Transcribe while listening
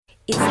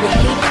It's the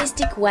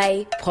Hedonistic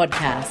Way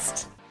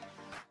podcast.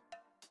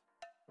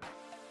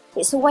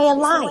 It's a way of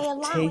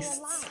life.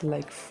 Tastes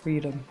like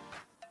freedom.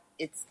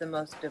 It's the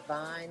most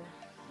divine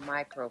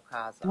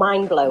microcosm.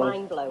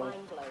 Mind-blowing.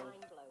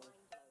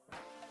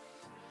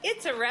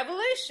 It's a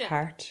revolution.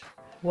 Heart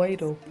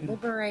wide open.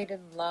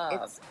 Liberated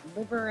love. It's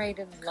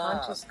liberated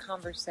love. conscious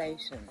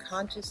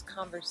Conscious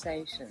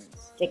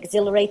conversations. The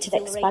exhilarated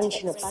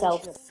expansion of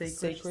self.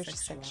 Sacred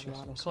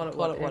sexuality. Call it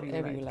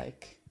whatever you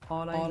like.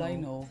 All I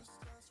know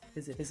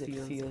is it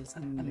feels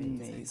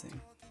amazing.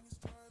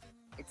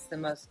 It's the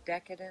most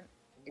decadent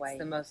way.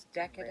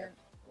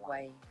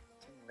 Way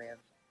to live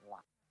life.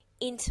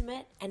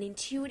 Intimate and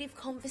intuitive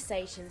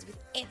conversations with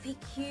epic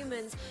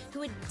humans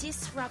who are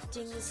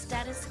disrupting the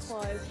status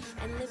quo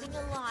and living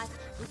a life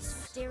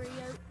with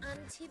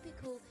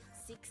untypical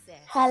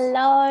success.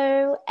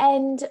 Hello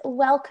and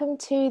welcome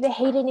to the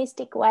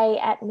Hedonistic Way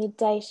at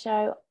Midday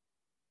Show.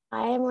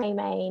 I am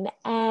Remain,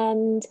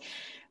 and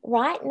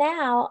right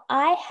now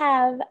I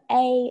have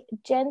a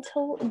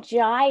gentle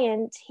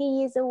giant.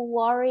 He is a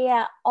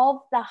warrior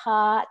of the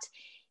heart.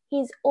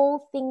 He's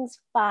all things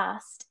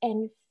fast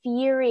and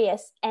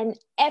furious and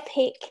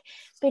epic,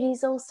 but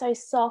he's also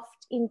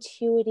soft,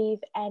 intuitive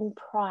and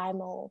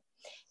primal.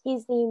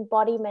 He's the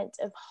embodiment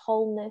of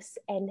wholeness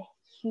and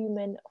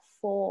human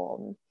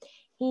form.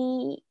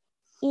 He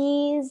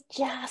is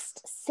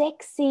just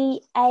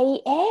sexy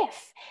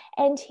AF,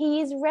 and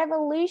he is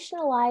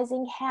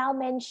revolutionizing how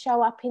men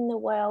show up in the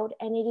world,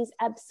 and it is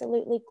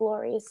absolutely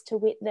glorious to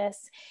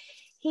witness.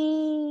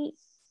 He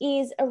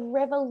is a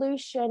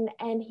revolution,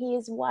 and he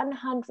is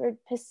 100%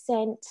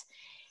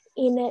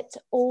 in it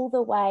all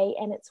the way,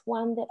 and it's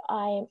one that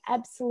I am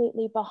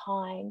absolutely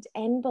behind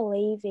and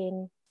believe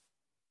in.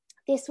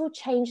 This will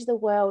change the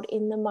world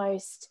in the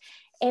most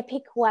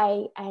epic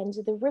way, and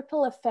the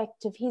ripple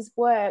effect of his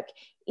work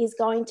is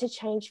going to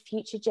change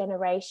future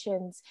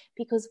generations,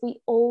 because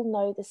we all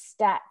know the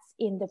stats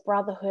in the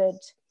brotherhood.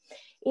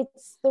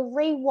 It's the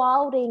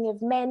rewilding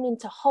of men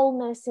into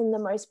wholeness in the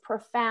most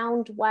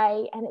profound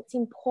way, and it's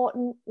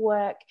important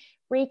work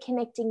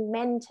reconnecting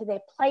men to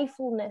their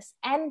playfulness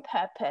and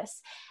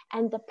purpose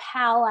and the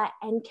power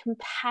and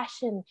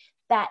compassion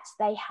that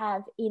they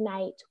have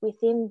innate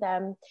within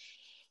them.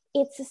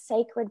 It's a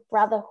sacred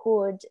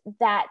brotherhood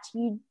that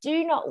you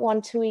do not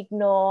want to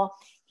ignore.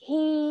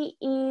 He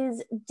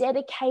is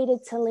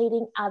dedicated to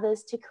leading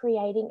others to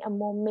creating a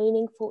more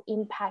meaningful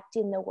impact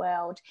in the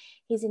world.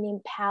 He's an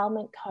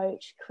empowerment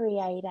coach,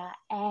 creator,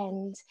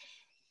 and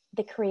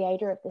the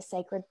creator of the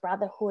Sacred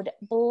Brotherhood,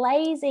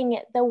 blazing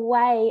the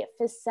way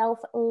for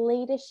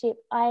self-leadership.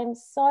 I am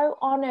so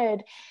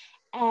honored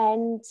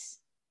and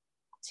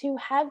to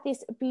have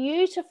this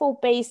beautiful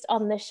beast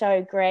on the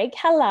show, Greg.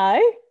 Hello.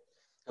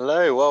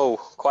 Hello. Well,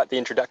 quite the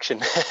introduction.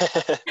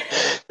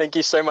 Thank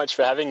you so much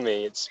for having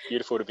me. It's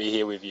beautiful to be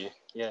here with you.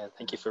 Yeah,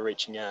 thank you for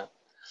reaching out.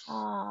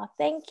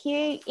 Thank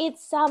you.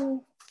 It's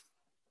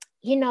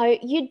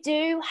you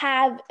do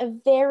have a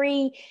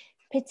very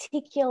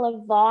particular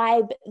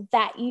vibe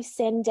that you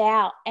send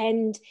out,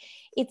 and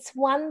it's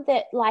one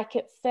that, like,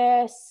 at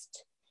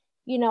first,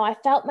 I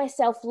felt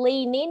myself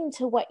lean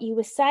into what you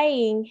were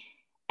saying,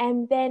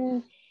 and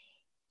then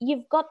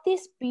you've got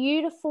this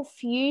beautiful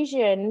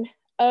fusion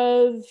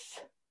of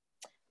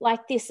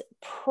like this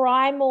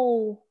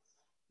primal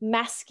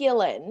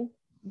masculine,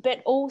 but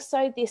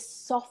also this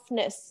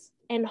softness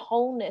and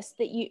wholeness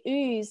that you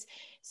ooze.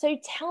 So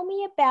tell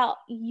me about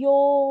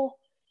your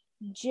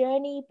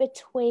journey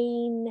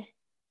between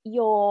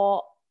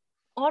your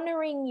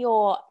honoring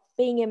your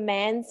being a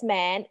man's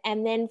man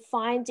and then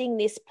finding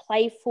this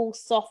playful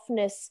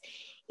softness,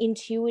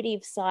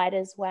 intuitive side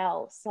as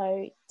well.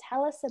 So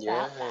tell us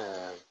about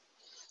that.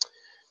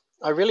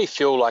 I really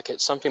feel like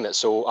it's something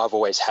that's I've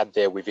always had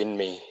there within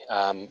me,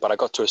 but I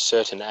got to a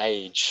certain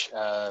age.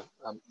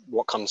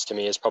 What comes to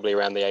me is probably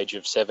around the age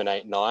of 7,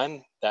 8,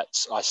 9. That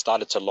I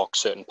started to lock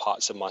certain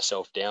parts of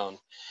myself down.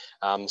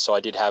 So I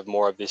did have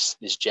more of this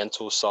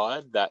gentle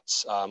side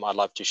that I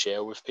love to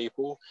share with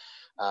people,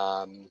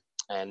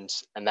 and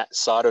that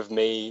side of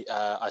me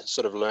I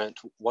sort of learnt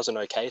wasn't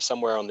okay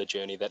somewhere on the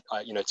journey. That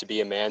to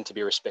be a man, to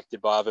be respected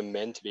by other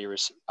men, to be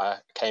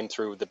came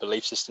through the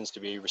belief systems to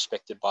be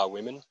respected by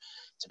women,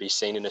 to be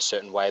seen in a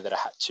certain way, that I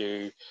had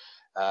to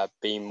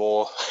be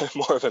more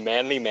of a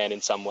manly man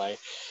in some way.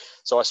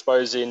 So I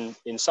suppose in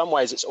some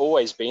ways it's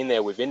always been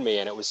there within me,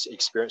 and it was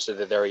experienced at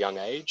a very young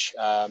age.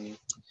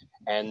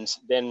 And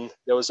then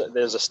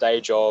there's a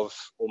stage of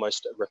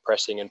almost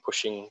repressing and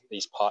pushing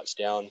these parts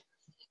down.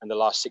 And the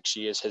last 6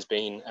 years has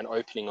been an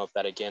opening of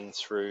that again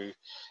through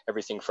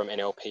everything from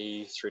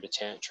NLP through to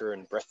Tantra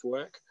and breath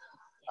work.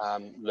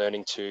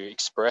 Learning to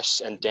express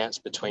and dance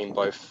between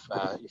both,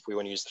 if we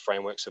want to use the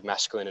frameworks of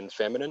masculine and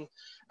feminine,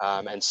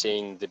 and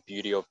seeing the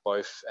beauty of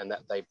both, and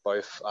that they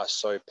both are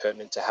so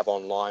pertinent to have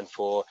online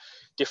for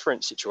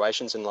different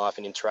situations in life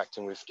and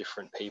interacting with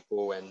different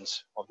people, and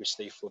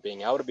obviously for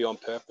being able to be on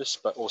purpose,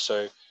 but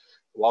also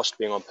whilst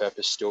being on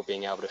purpose, still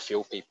being able to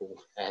feel people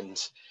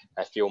and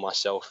feel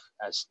myself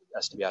as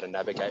to be able to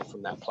navigate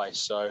from that place.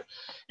 So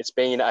it's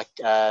been a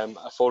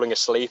falling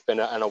asleep and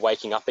a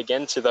waking up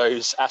again to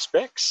those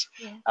aspects.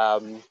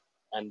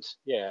 And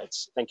yeah,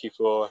 thank you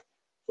for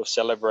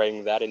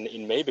celebrating that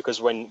in me,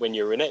 because when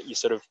you're in it, you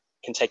sort of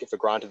can take it for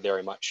granted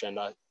very much. And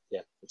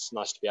it's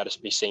nice to be able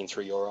to be seen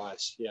through your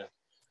eyes.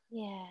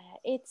 Yeah,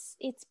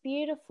 it's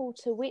beautiful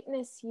to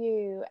witness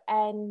you.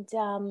 And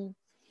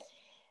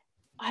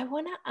I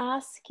want to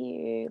ask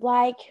you,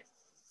 like,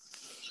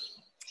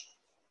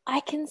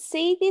 I can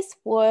see this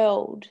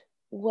world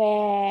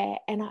where,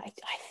 and I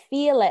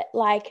feel it,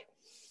 like,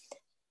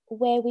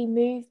 where we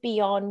move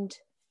beyond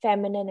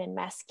feminine and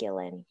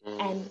masculine,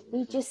 and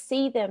we just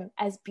see them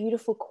as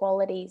beautiful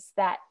qualities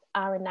that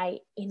are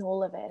innate in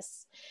all of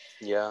us.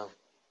 Yeah.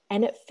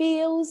 And it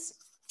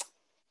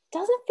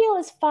doesn't feel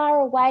as far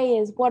away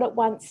as what it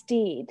once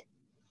did,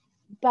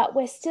 but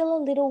we're still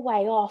a little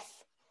way off.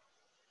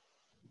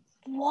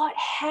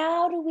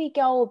 How do we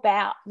go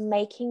about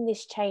making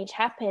this change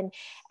happen?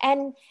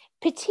 And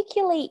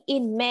particularly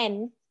in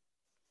men,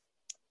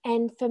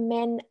 and for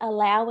men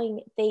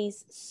allowing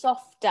these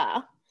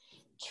softer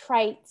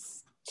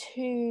traits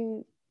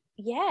to,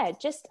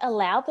 just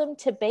allow them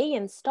to be,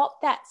 and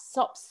stop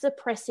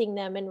suppressing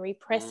them and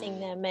repressing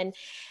them and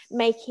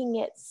making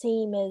it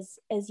seem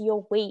as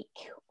you're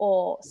weak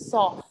or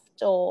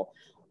soft or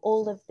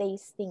all of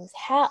these things.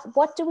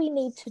 What do we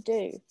need to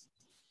do?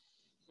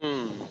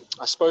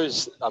 I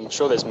suppose I'm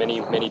sure there's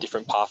many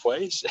different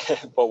pathways,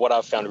 but what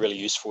I've found really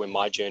useful in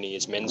my journey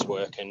is men's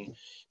work and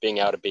being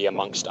able to be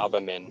amongst other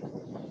men,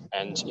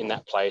 and in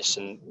that place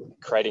and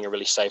creating a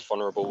really safe,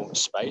 vulnerable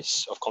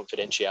space of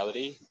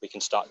confidentiality, we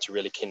can start to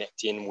really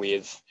connect in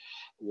with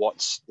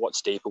what's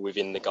deeper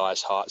within the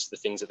guys' hearts, the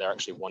things that they're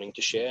actually wanting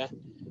to share,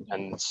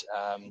 and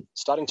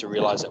starting to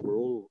realize that we're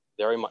all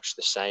very much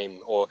the same,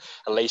 or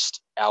at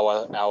least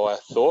our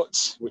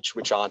thoughts,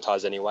 which aren't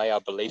ours anyway,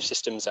 our belief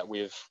systems that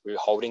we're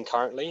holding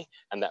currently,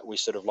 and that we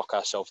sort of lock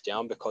ourselves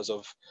down because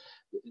of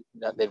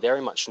that, they're very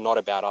much not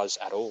about us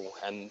at all.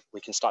 And we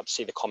can start to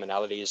see the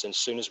commonalities, and as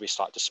soon as we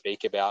start to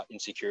speak about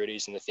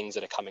insecurities and the things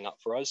that are coming up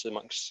for us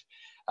amongst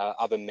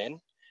other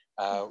men,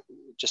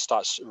 just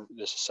starts,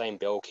 the same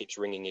bell keeps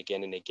ringing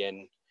again and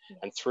again.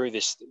 And through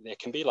this, there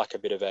can be like a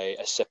bit of a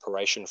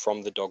separation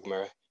from the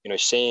dogma,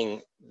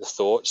 seeing the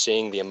thought,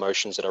 seeing the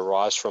emotions that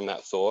arise from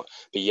that thought,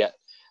 but yet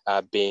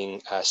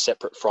being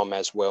separate from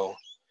as well,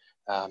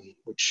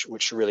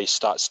 which really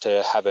starts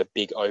to have a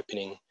big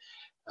opening.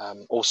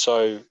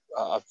 Also,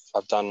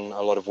 I've done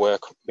a lot of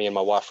work. Me and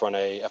my wife run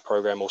a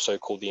program also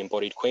called The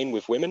Embodied Queen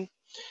with women.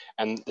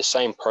 And the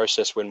same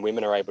process, when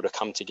women are able to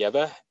come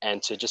together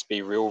and to just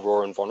be real,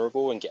 raw and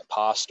vulnerable and get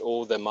past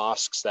all the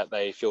masks that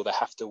they feel they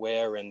have to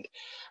wear, and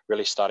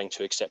really starting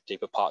to accept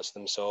deeper parts of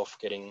themselves,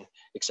 getting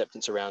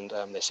acceptance around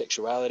their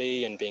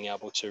sexuality, and being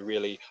able to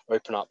really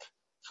open up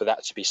for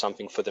that to be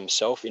something for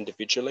themselves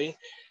individually,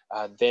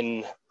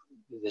 then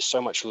there's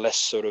so much less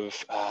sort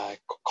of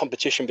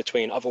competition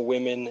between other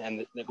women,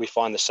 and that we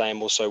find the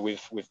same also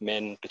with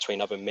men,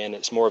 between other men.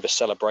 It's more of a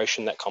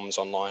celebration that comes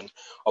online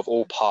of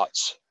all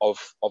parts of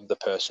the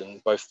person,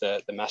 both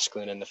the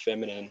masculine and the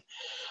feminine.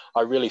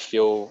 I really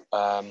feel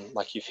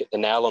like you've hit the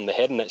nail on the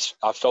head, and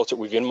I've felt it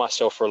within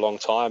myself for a long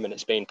time, and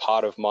it's been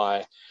part of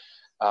my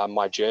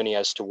journey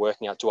as to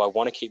working out, do I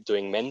want to keep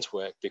doing men's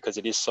work? Because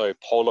it is so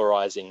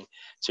polarizing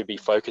to be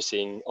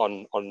focusing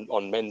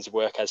on men's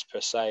work as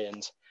per se.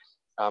 And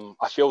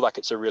I feel like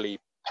it's a really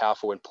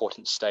powerful,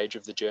 important stage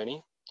of the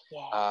journey.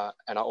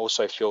 And I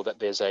also feel that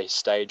there's a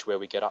stage where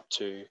we get up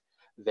to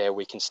there,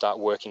 we can start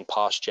working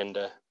past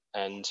gender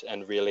and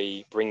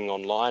really bringing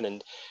online,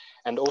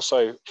 and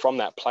also from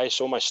that place,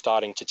 almost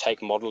starting to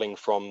take modeling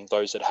from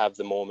those that have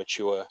the more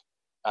mature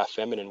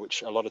feminine,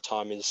 which a lot of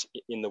time is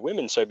in the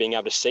women. So being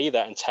able to see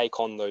that and take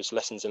on those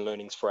lessons and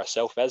learnings for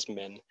ourselves as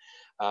men,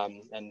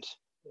 and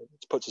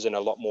it puts us in a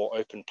lot more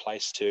open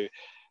place to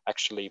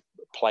actually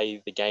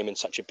play the game in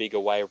such a bigger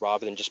way,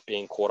 rather than just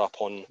being caught up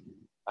on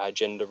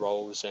gender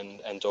roles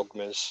and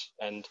dogmas,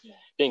 and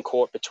being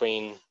caught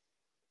between,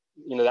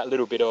 that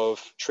little bit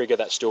of trigger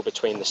that's still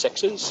between the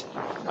sexes.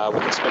 We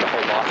can spend a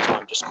whole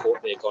lifetime just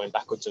caught there, going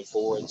backwards and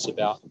forwards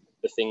about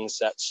the things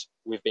that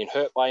we've been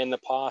hurt by in the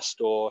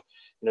past, or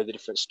the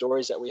different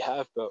stories that we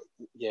have. But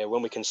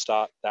when we can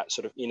start that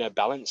sort of inner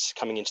balance,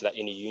 coming into that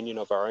inner union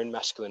of our own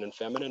masculine and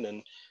feminine,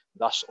 and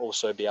thus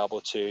also be able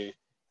to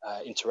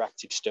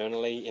interact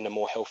externally in a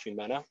more healthy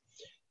manner,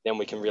 then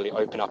we can really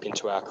open up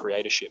into our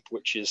creatorship,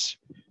 which is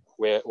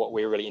what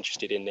we're really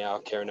interested in now,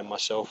 Karen and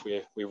myself.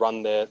 We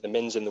run the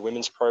men's and the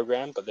women's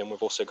program, but then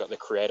we've also got the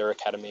Creator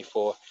Academy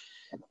for,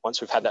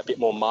 once we've had that bit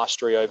more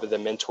mastery over the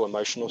mental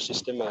emotional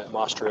system,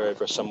 mastery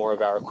over some more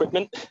of our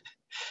equipment,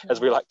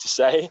 as we like to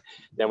say,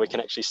 then we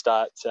can actually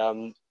start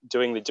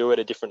doing the do at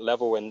a different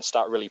level and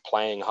start really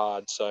playing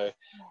hard. So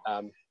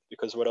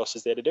because what else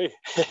is there to do?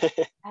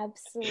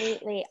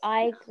 Absolutely.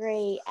 I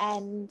agree.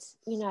 And,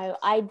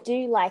 I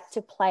do like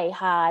to play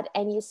hard.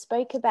 And you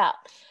spoke about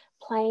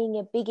playing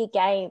a bigger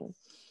game.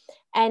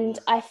 And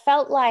I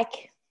felt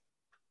like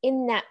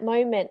in that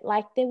moment,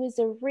 like there was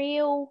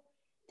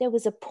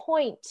a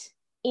point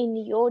in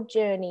your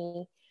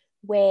journey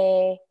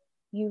where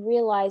you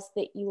realized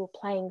that you were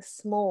playing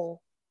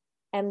small,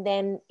 and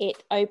then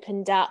it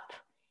opened up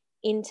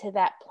into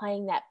that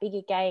playing that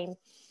bigger game.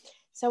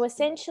 So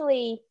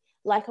essentially,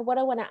 like what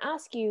I want to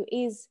ask you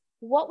is,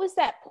 what was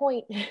that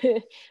point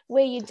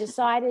where you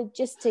decided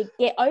just to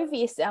get over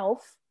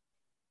yourself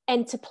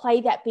and to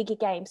play that bigger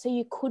game, so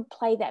you could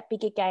play that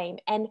bigger game?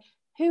 And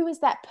who was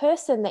that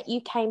person that you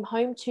came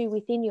home to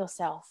within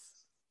yourself?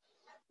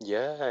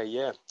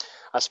 Yeah.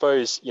 I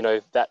suppose,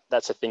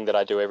 that's a thing that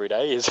I do every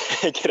day, is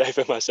get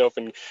over myself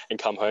and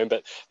come home.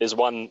 But there's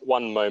one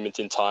moment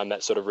in time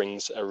that sort of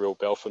rings a real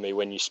bell for me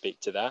when you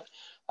speak to that.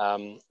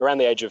 Around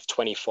the age of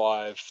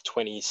 25,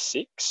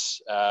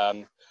 26,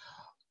 I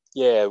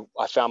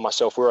found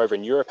myself, we were over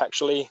in Europe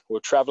actually. We were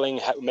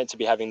traveling, meant to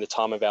be having the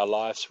time of our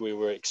lives. We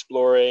were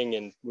exploring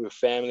and we were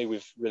family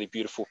with really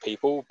beautiful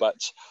people,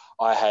 but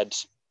I had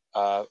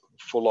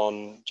full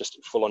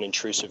on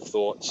intrusive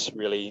thoughts,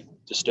 really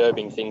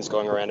disturbing things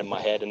going around in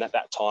my head. And at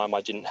that time,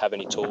 I didn't have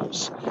any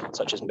tools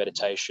such as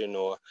meditation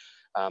or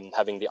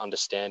having the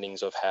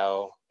understandings of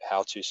how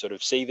to sort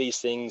of see these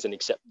things and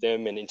accept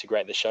them and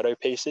integrate the shadow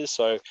pieces.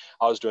 So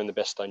I was doing the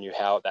best I knew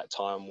how at that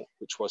time,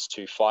 which was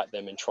to fight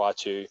them and try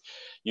to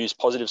use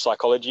positive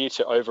psychology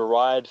to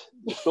override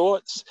the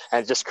thoughts,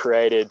 and just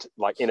created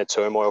like inner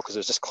turmoil because it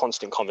was just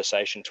constant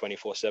conversation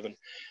 24/7.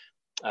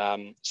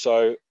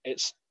 So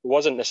it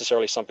wasn't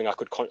necessarily something I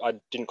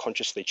didn't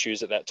consciously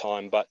choose at that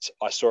time, but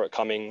I saw it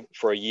coming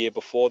for a year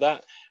before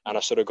that, and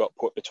I sort of got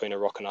put between a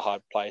rock and a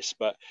hard place.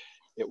 But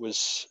it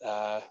was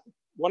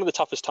one of the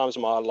toughest times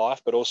of my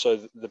life, but also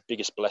the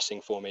biggest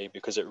blessing for me,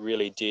 because it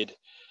really did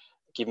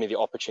give me the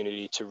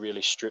opportunity to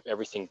really strip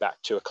everything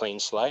back to a clean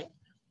slate,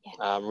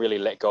 really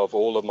let go of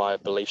all of my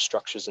belief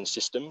structures and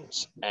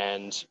systems,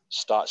 and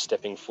start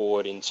stepping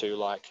forward into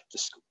like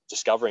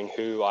discovering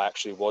who I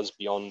actually was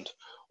beyond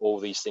all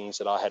these things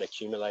that I had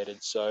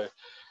accumulated. So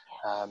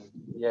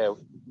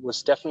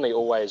was definitely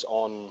always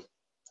on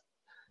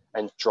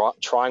and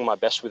trying my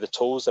best with the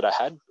tools that I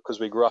had, because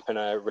we grew up in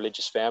a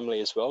religious family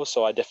as well.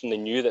 So I definitely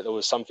knew that there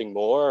was something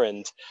more,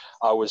 and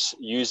I was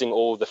using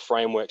all the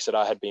frameworks that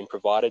I had been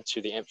provided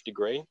to the nth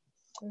degree.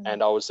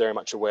 And I was very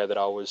much aware that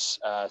I was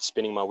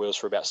spinning my wheels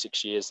for about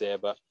 6 years there,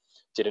 but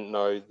didn't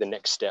know the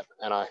next step.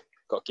 And I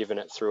got given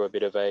it through a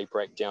bit of a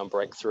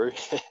breakthrough.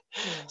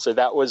 So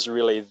that was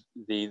really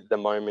the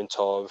moment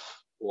of,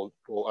 or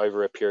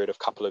over a period of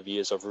couple of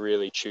years of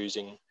really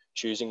choosing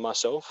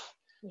myself.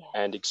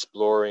 And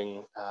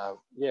exploring,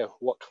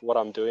 what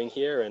I'm doing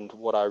here and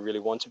what I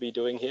really want to be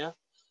doing here,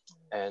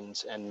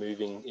 and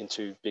moving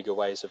into bigger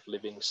ways of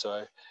living.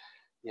 So,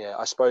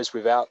 I suppose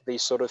without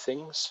these sort of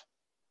things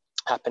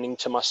happening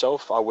to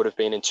myself, I would have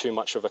been in too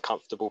much of a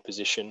comfortable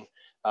position.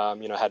 I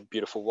had a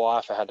beautiful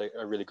wife, I had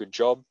a really good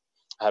job,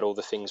 I had all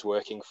the things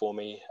working for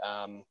me.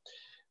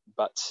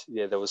 But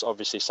there was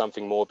obviously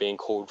something more being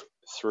called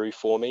through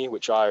for me,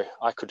 which I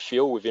could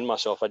feel within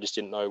myself. I just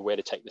didn't know where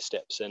to take the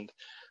steps, and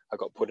I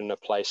got put in a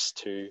place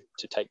to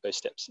take those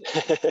steps. I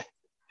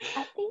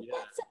think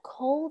that's a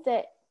call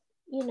that,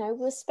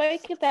 we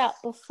spoke about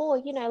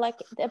before, like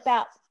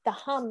about the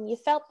hum. You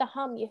felt the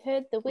hum, you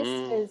heard the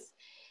whispers,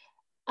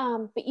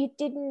 but you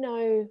didn't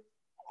know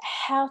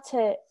how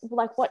to,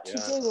 like what to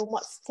do and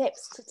what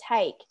steps to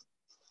take.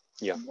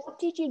 What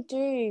did you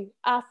do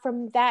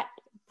from that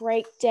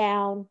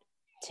breakdown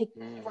to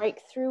break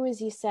through, as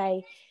you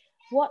say?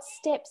 What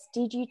steps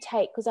did you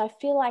take? Because I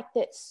feel like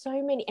that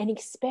so many, and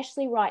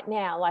especially right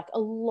now, like a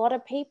lot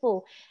of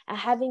people are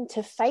having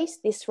to face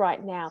this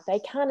right now. They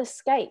can't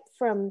escape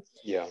from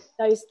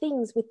those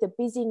things with the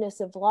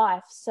busyness of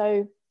life.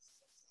 So,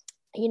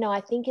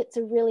 I think it's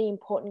a really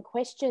important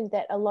question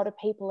that a lot of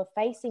people are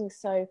facing.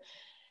 So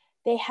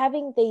they're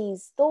having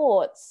these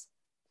thoughts,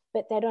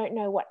 but they don't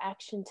know what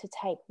action to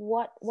take.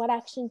 What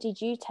action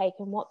did you take,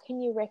 and what can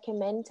you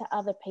recommend to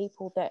other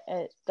people that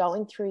are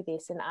going through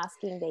this and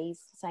asking these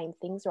same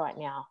things right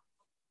now?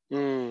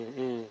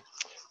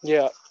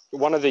 Yeah,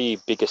 one of the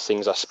biggest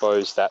things, I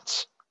suppose,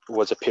 that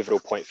was a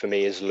pivotal point for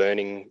me is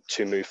learning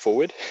to move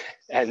forward.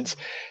 And,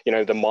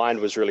 the mind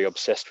was really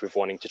obsessed with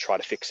wanting to try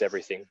to fix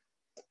everything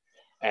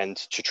and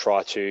to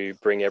try to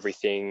bring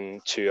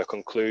everything to a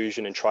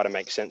conclusion and try to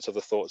make sense of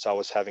the thoughts I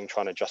was having,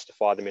 trying to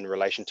justify them in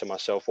relation to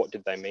myself. What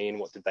did they mean?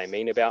 What did they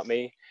mean about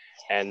me?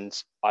 And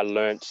I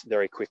learned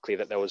very quickly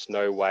that there was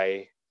no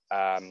way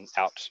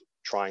out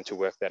trying to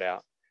work that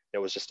out. There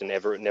was just a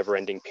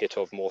never-ending pit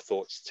of more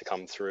thoughts to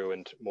come through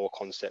and more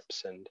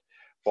concepts, and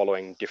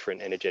following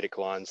different energetic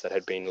lines that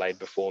had been laid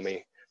before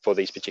me for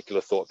these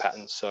particular thought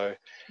patterns. So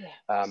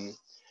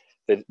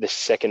the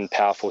second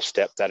powerful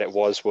step that it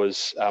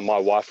was my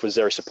wife was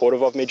very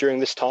supportive of me during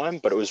this time,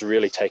 but it was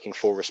really taking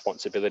full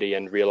responsibility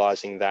and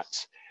realizing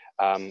that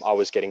I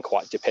was getting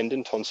quite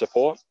dependent on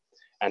support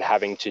and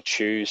having to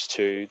choose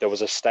to, there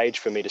was a stage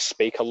for me to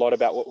speak a lot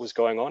about what was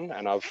going on.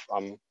 And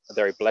I'm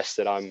very blessed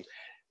that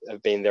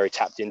I've been very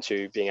tapped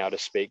into being able to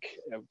speak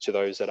to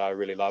those that I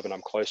really love and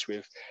I'm close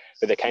with.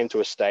 But there came to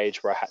a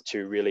stage where I had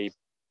to really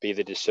be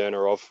the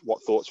discerner of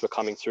what thoughts were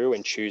coming through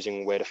and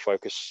choosing where to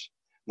focus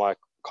my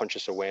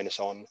conscious awareness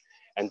on,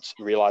 and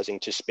realizing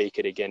to speak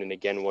it again and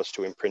again was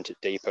to imprint it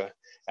deeper,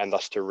 and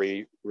thus to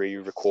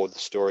re-record the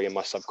story in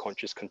my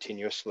subconscious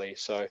continuously.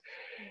 So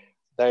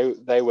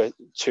they were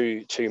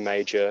two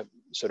major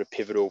sort of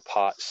pivotal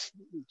parts,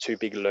 two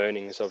big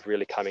learnings of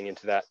really coming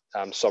into that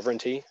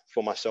sovereignty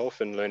for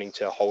myself and learning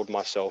to hold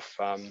myself.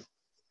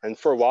 And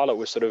for a while it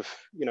was sort of,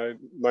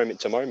 moment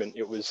to moment.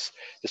 It was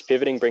just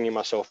pivoting, bringing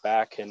myself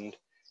back, and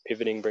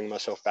pivoting, bringing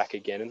myself back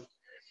again,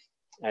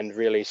 and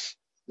really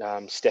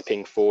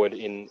stepping forward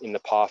in the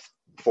path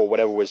for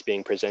whatever was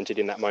being presented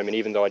in that moment,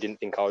 even though I didn't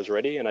think I was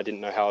ready and I didn't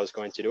know how I was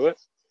going to do it.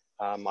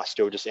 I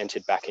still just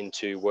entered back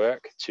into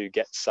work to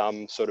get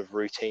some sort of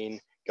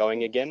routine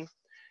going again,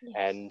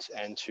 and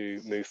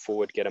to move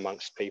forward, get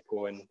amongst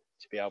people, and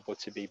to be able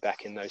to be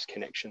back in those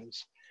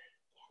connections.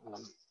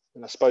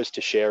 And I suppose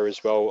to share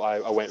as well,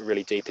 I went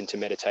really deep into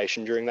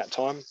meditation during that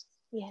time,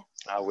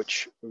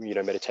 which,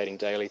 meditating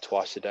daily,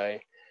 twice a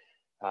day,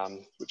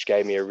 which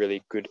gave me a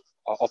really good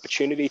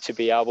opportunity to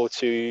be able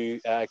to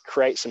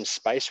create some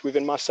space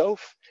within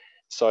myself,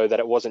 so that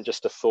it wasn't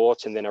just a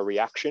thought and then a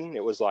reaction.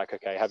 It was like,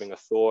 okay, having a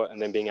thought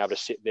and then being able to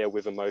sit there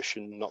with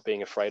emotion, not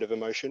being afraid of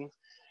emotion,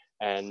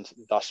 and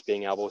thus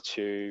being able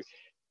to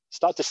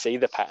start to see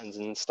the patterns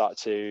and start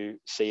to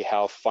see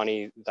how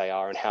funny they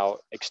are and how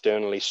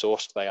externally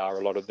sourced they are,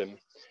 a lot of them.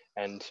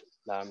 And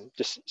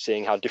just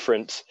seeing how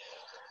different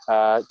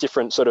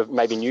sort of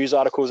maybe news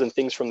articles and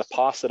things from the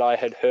past that I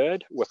had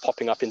heard were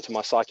popping up into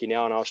my psyche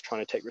now, and I was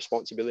trying to take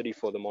responsibility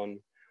for them on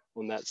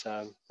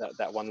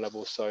that one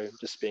level. So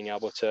just being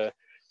able to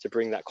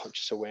bring that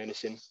conscious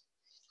awareness in.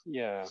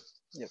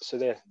 So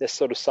there's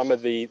sort of some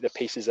of the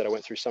pieces that I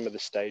went through, some of the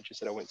stages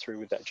that I went through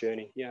with that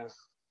journey.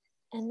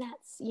 And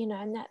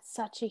that's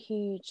such a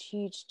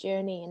huge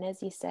journey. And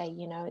as you say,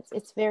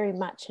 it's very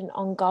much an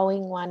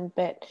ongoing one,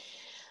 but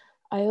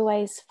I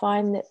always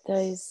find that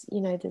those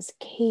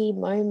key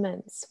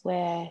moments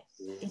where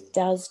it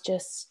does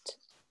just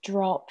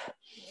drop.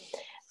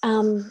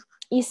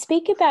 You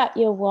speak about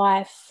your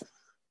wife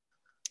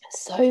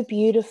so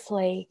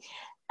beautifully.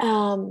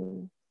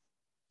 I'm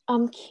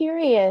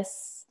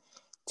curious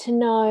to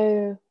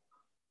know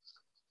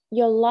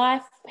your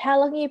life. How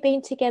long have you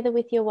been together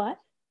with your wife?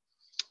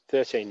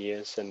 13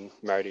 years and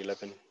married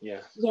 11.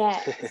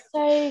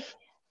 So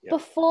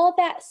before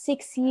that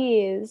 6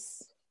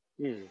 years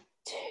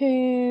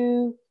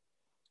to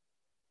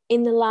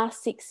in the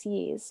last 6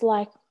 years,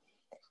 like,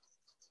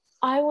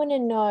 I want to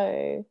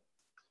know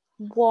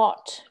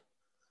what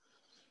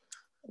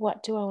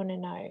do I want to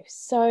know?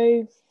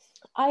 So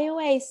I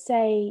always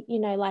say,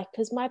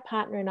 because my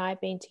partner and I have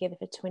been together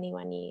for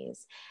 21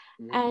 years,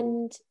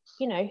 and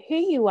who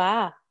you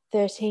are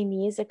 13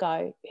 years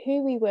ago,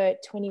 who we were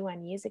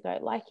 21 years ago,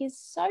 like, is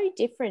so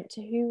different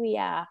to who we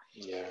are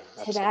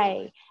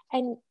today.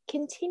 And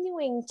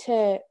continuing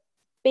to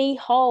be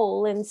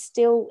whole and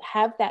still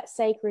have that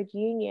sacred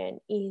union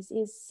is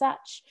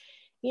such,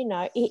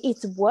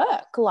 it's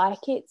work,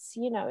 like, it's,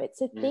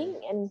 it's a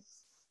thing,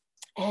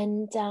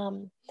 and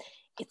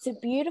it's a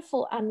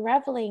beautiful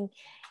unraveling.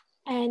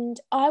 And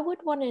I would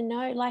want to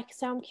know,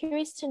 so I'm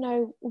curious to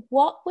know,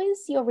 what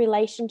was your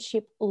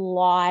relationship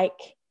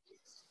like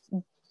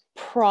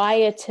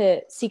prior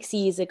to 6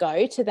 years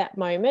ago, to that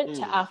moment,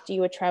 to after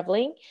you were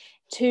traveling,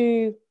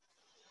 to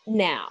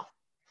now?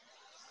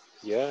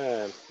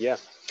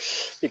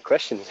 Big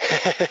question.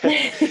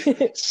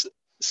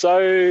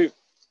 So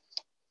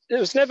there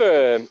was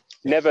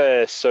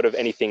never sort of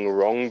anything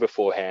wrong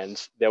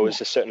beforehand. There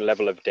was a certain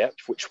level of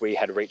depth which we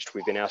had reached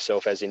within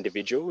ourselves as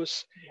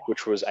individuals,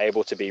 which was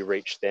able to be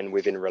reached then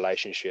within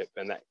relationship,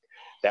 and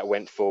that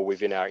went for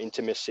within our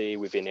intimacy,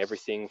 within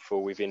everything,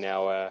 for within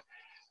our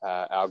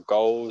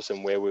goals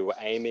and where we were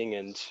aiming,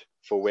 and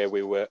for where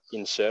we were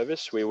in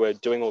service. We were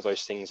doing all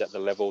those things at the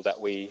level that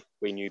we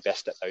knew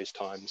best at those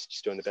times,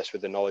 just doing the best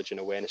with the knowledge and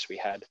awareness we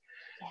had.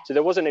 So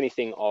there wasn't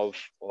anything of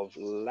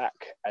lack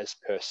as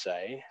per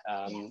se,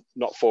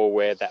 not for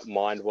where that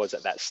mind was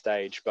at that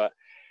stage, but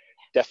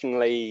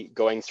definitely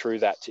going through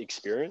that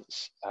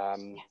experience,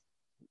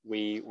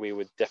 we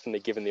were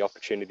definitely given the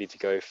opportunity to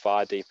go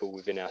far deeper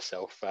within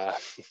ourselves,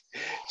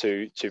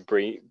 to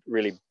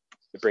really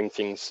bring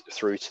things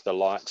through to the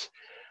light.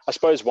 I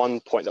suppose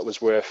one point that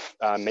was worth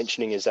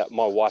mentioning is that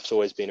my wife's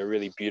always been a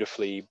really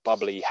beautifully,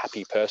 bubbly,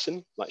 happy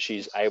person. Like,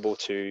 she's able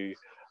to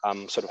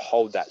sort of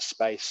hold that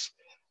space.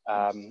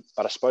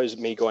 But I suppose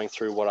me going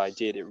through what I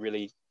did, it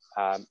really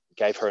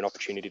gave her an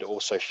opportunity to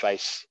also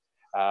face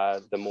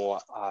the more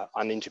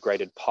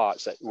unintegrated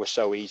parts that were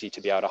so easy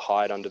to be able to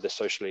hide under the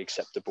socially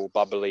acceptable,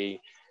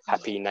 bubbly,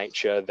 happy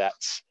nature that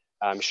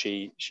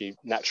she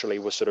naturally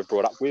was sort of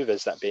brought up with,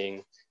 as that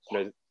being,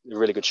 a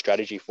really good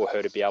strategy for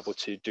her to be able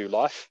to do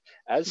life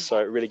as. So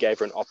it really gave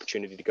her an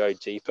opportunity to go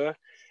deeper,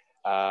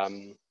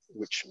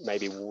 which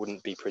maybe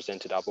wouldn't be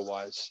presented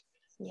otherwise.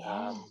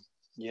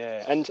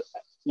 And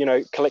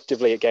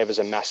collectively it gave us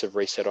a massive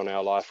reset on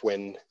our life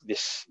when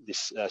this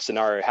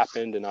scenario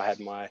happened, and I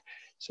had my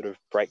sort of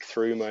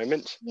breakthrough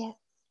moment.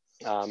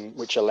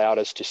 which allowed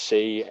us to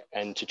see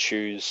and to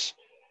choose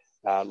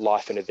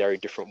life in a very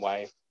different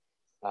way.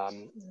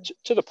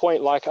 To the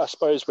point, like, I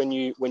suppose when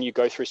you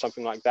go through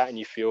something like that and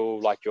you feel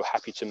like you're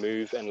happy to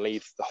move and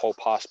leave the whole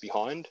past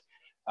behind,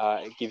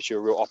 it gives you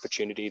a real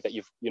opportunity that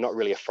you're not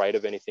really afraid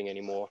of anything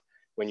anymore.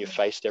 When you've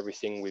faced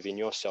everything within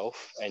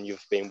yourself and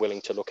you've been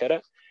willing to look at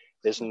it,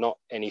 there's not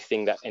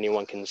anything that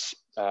anyone can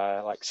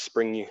like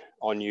spring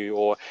on you,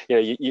 or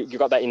you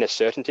got that inner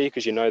certainty,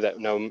 because you know that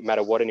no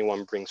matter what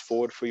anyone brings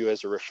forward for you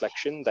as a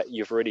reflection, that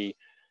you've already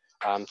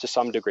to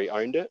some degree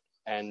owned it,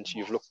 and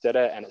you've looked at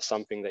it, and it's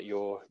something that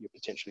you're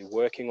potentially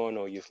working on,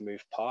 or you've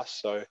moved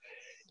past. So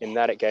in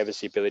that, it gave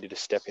us the ability to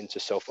step into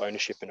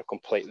self-ownership in a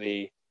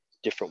completely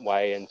different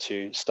way and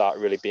to start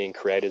really being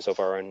creators of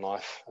our own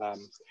life.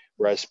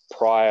 Whereas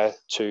prior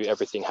to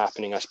everything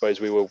happening, I suppose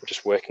we were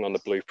just working on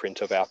the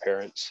blueprint of our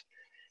parents,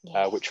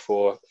 which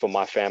for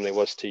my family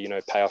was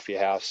to, pay off your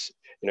house,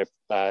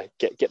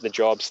 get the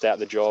job, start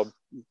the job,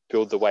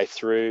 build the way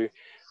through,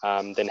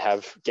 then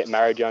get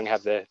married young,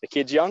 have the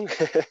kids young,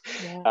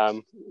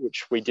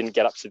 which we didn't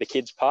get up to the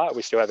kids part.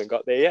 We still haven't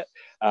got there yet.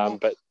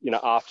 But,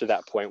 after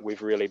that point,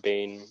 we've really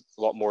been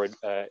a lot more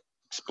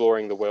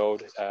exploring the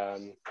world,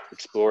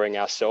 exploring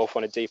ourselves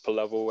on a deeper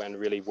level, and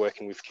really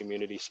working with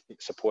communities,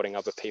 supporting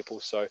other people.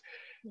 So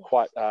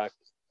quite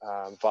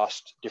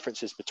vast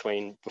differences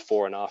between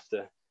before and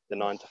after the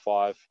 9 to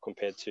 5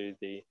 compared to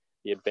the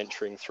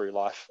adventuring through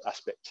life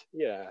aspect.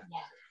 Yeah,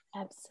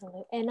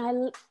 absolutely.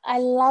 And I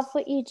love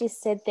what you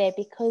just said there,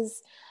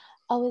 because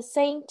I was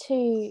saying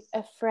to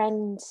a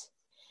friend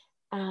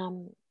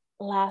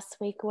last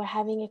week, we're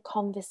having a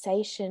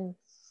conversation,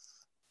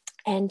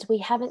 and we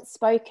haven't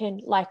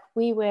spoken, like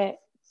we were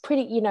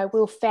pretty, we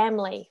were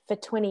family for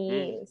 20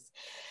 years.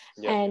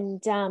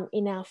 And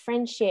in our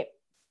friendship,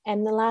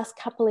 and the last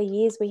couple of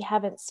years we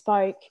haven't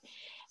spoke.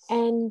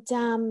 And,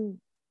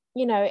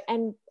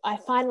 and I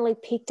finally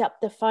picked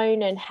up the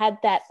phone and had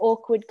that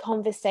awkward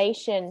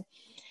conversation.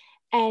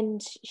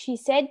 And she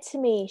said to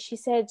me,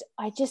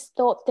 I just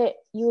thought that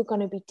you were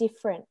going to be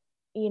different.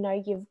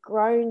 You've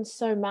grown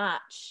so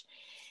much.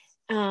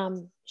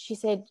 She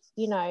said,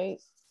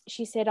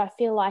 I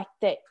feel like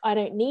that I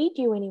don't need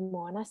you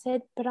anymore. And I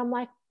said, but I'm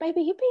like,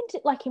 baby, you've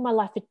been like in my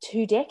life for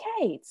 2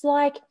 decades.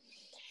 Like,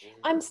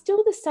 I'm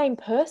still the same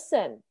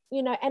person,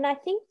 and I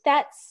think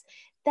that's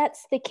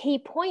the key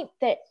point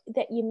that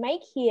you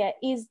make here,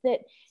 is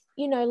that,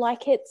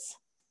 like it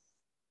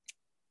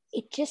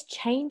just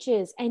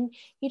changes, and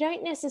you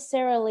don't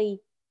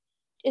necessarily,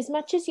 as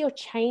much as you're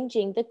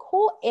changing, the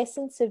core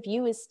essence of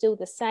you is still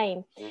the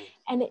same.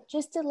 And it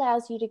just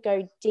allows you to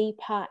go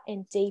deeper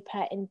and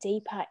deeper and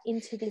deeper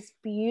into this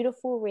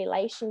beautiful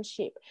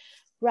relationship,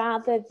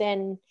 rather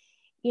than,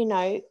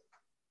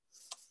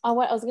 I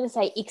was going to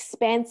say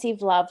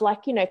expansive love,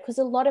 like, because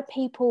a lot of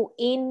people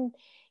in,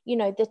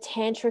 the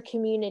Tantra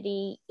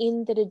community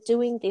that are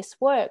doing this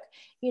work,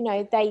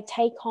 they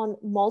take on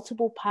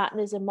multiple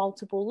partners and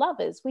multiple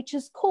lovers, which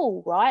is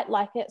cool, right?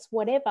 Like, it's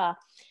whatever.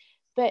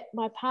 But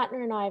my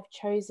partner and I have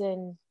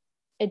chosen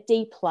a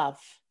deep love,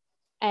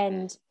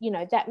 and,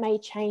 that may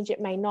change,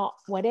 it may not,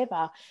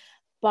 whatever.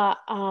 But,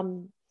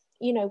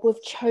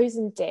 we've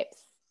chosen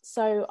depth.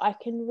 So I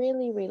can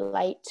really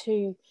relate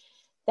to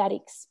that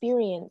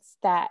experience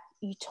that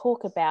you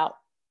talk about.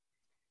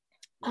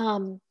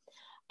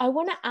 I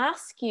want to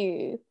ask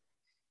you,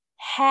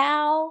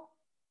 how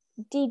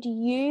did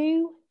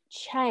you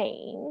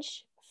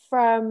change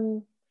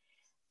from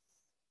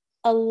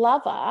a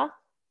lover,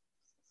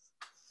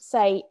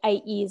 say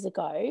 8 years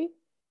ago,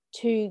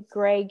 to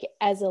Greg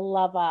as a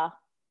lover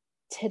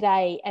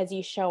today as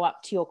you show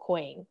up to your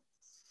queen?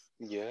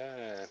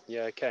 Yeah,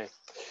 okay.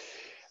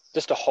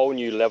 Just a whole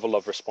new level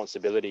of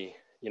responsibility,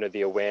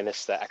 the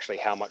awareness that actually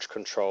how much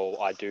control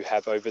I do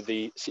have over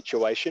the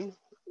situation,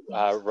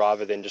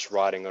 rather than just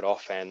writing it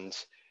off and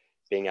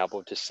being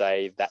able to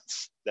say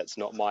that's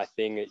not my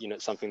thing.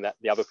 It's something that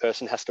the other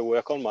person has to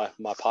work on,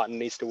 my partner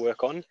needs to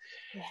work on.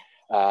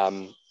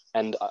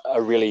 And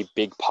a really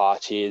big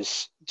part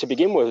is, to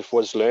begin with,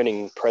 was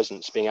learning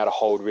presence, being able to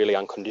hold really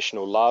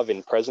unconditional love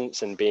in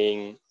presence, and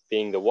being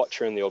the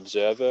watcher and the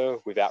observer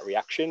without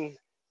reaction,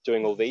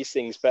 doing all these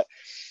things.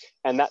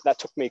 And that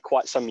took me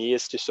quite some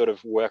years to sort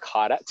of work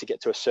hard at, to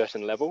get to a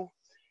certain level.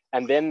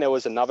 And then there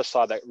was another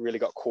side that really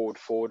got called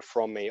forward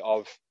from me,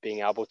 of being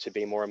able to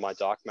be more in my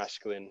dark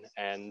masculine,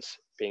 and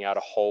being able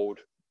to hold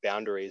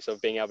boundaries, of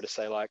being able to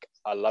say, like,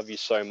 I love you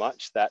so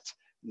much that,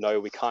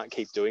 no, we can't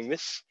keep doing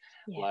this.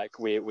 Like,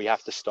 we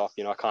have to stop.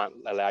 I can't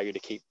allow you to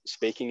keep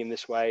speaking in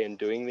this way and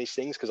doing these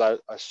things, because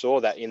I saw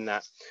that in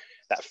that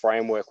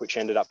framework, which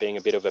ended up being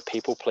a bit of a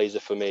people pleaser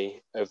for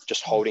me, of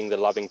just holding the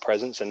loving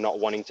presence and not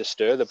wanting to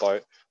stir the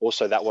boat.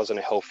 Also, that wasn't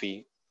a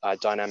healthy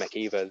dynamic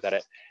either, that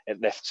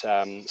it left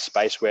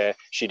space where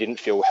she didn't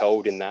feel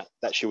held in that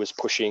she was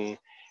pushing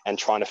and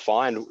trying to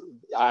find,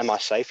 am I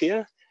safe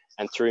here?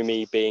 And through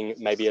me being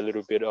maybe a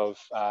little bit of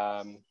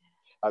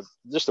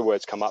just the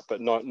words come up, but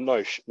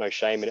no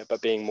shame in it,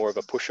 but being more of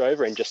a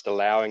pushover, and just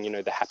allowing,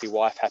 the happy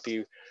wife,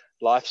 happy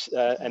life's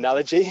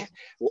analogy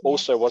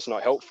also was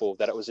not helpful,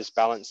 that it was this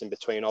balance in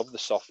between of the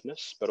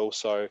softness, but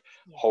also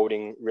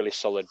holding really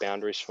solid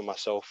boundaries for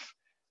myself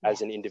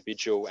as an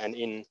individual, and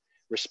in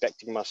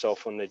respecting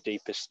myself on the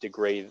deepest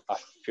degree. I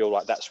feel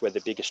like that's where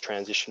the biggest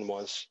transition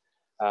was,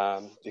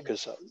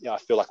 because I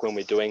feel like when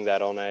we're doing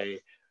that on a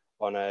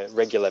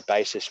regular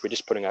basis, we're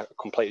just putting a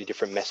completely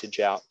different message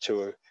out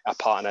to our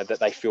partner, that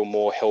they feel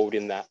more held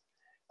in that,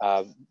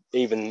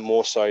 even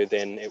more so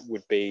than it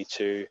would be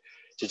to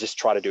just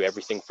try to do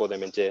everything for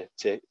them and to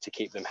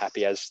keep them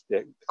happy, as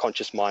the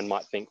conscious mind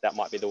might think that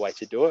might be the way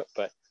to do it.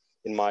 But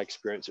in my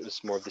experience, it was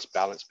more of this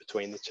balance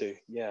between the two.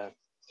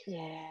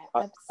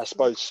 I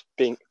suppose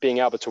being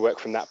able to work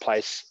from that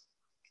place,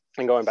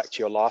 and going back to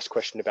your last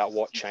question about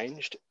what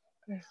changed,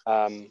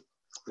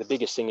 the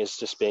biggest thing is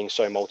just being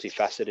so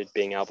multifaceted,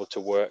 being able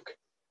to work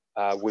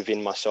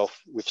within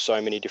myself with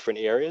so many different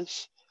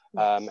areas,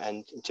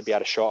 and to be able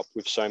to show up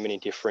with so many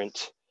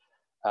different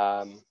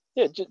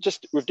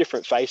just with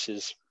different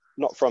faces,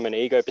 not from an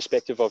ego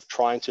perspective of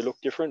trying to look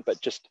different, but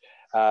just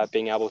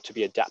being able to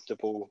be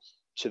adaptable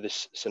to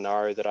this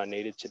scenario that I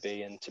needed to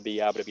be, and to be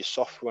able to be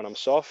soft when I'm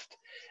soft,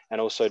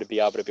 and also to be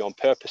able to be on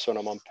purpose when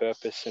I'm on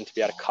purpose, and to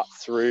be able to cut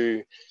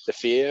through the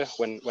fear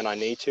when I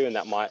need to, and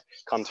that might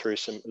come through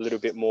some a little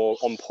bit more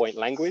on point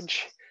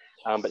language,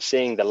 but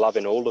seeing the love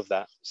in all of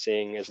that,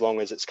 seeing as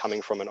long as it's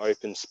coming from an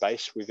open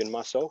space within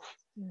myself,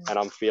 and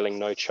I'm feeling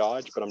no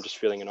charge, but I'm just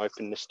feeling an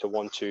openness to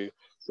want to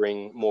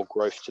bring more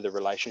growth to the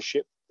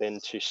relationship, than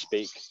to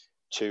speak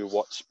to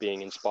what's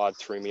being inspired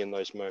through me in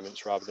those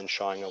moments, rather than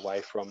shying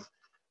away from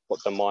what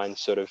the mind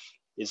sort of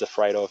is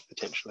afraid of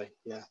potentially.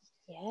 Yeah,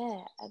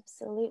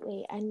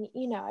 absolutely. And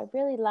I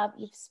really love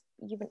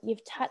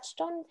you've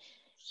touched on,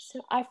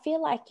 so I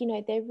feel like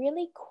they're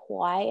really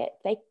quiet,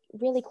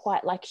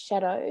 like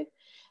shadow,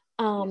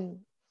 and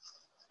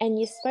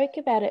you spoke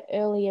about it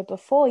earlier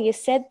before. You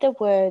said the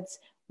words,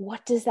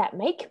 what does that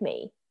make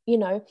me,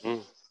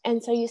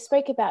 and so you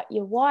spoke about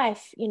your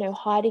wife,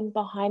 hiding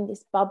behind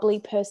this bubbly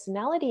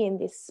personality and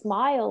this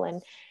smile,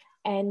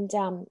 and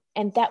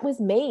that was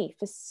me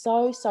for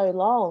so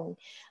long,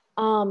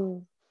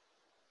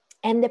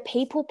 and the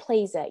people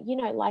pleaser,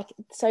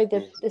 so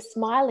the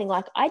smiling,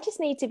 like, I just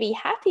need to be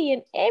happy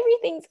and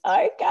everything's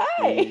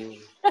okay.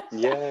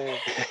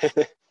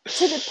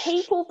 To the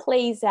people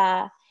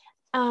pleaser,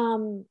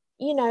 and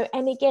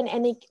again,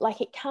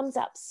 it comes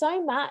up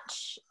so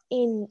much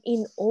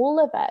in all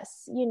of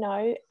us,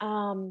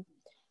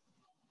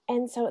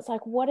 and so it's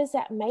like, what does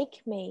that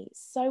make me?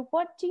 So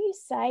what do you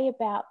say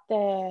about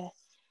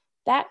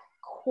that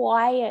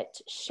quiet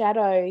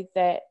shadow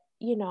that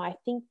I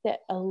think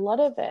that a lot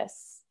of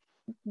us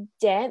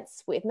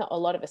dance with, not a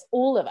lot of us,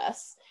 all of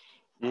us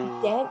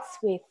dance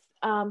with,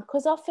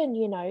 because often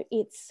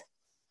it's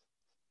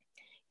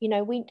we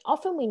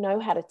know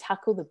how to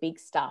tackle the big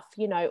stuff,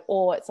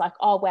 or it's like,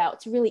 oh wow,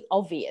 it's really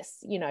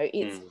obvious,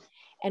 it's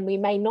and we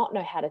may not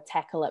know how to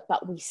tackle it,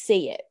 but we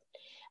see it,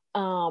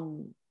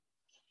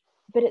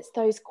 but it's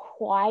those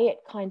quiet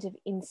kind of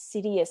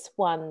insidious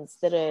ones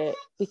that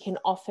we can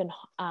often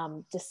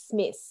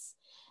dismiss.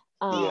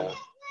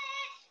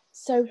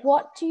 So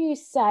what do you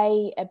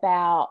say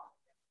about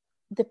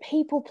the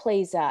people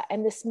pleaser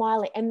and the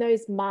smiling and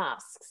those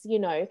masks,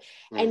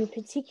 and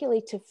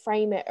particularly to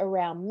frame it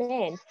around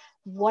men?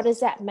 What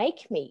does that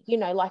make me?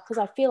 Because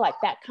I feel like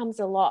that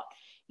comes a lot,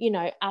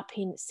 up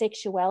in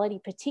sexuality,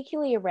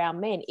 particularly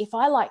around men. If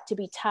I like to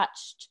be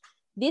touched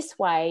this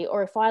way,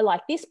 or if I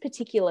like this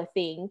particular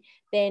thing,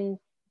 then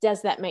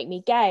does that make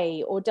me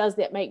gay, or does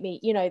that make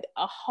me,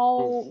 a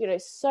whole,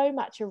 so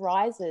much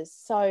arises.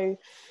 So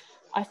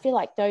I feel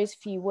like those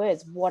few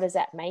words, what does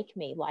that make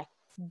me? Like,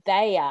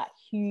 they are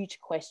huge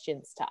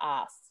questions to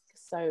ask.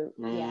 So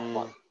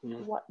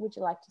what would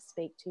you like to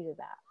speak to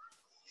that?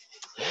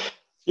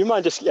 You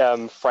mind just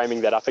framing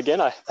that up again?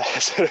 I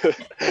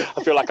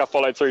feel like I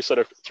followed through sort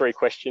of 3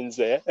 questions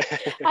there.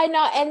 I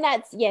know, and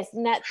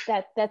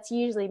that's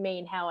usually me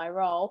and how I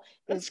roll.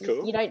 That's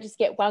cool. You don't just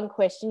get one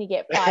question, you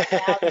get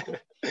 5,000. No,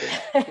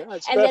 and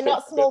perfect. They're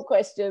not small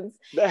questions.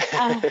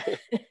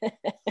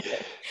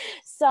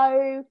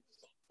 So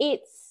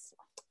it's,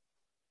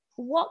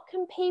 what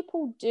can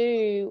people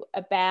do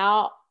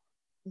about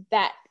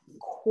that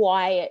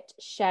quiet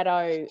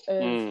shadow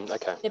of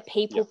the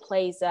people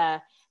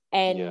pleaser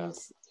and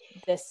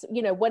this,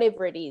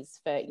 whatever it is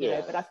for,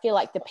 but I feel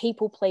like the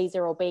people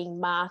pleaser or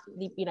being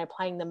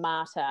playing the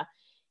martyr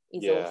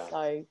is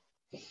also.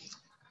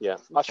 Yeah,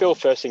 I feel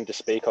first thing to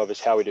speak of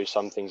is how we do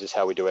some things is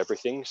how we do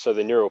everything. So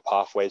the neural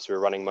pathways we're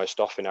running most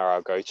often are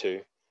our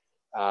go-to.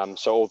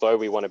 So although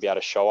we want to be able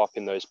to show up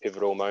in those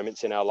pivotal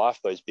moments in our life,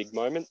 those big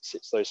moments,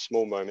 it's those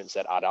small moments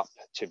that add up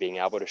to being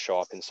able to show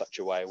up in such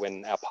a way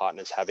when our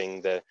partner's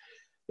having the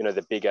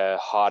bigger,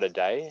 harder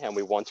day, and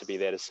we want to be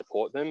there to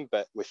support them,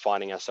 but we're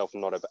finding ourselves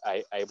not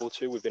able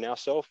to within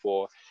ourselves,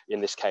 or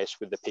in this case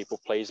with the people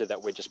pleaser, that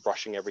we're just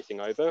brushing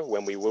everything over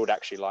when we would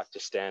actually like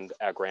to stand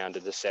our ground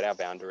and to set our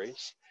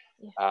boundaries.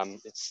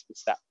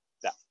 It's that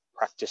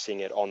practicing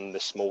it on the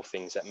small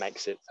things that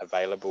makes it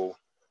available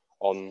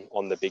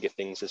on the bigger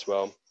things as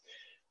well.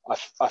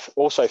 I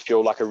also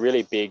feel like a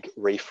really big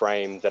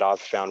reframe that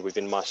I've found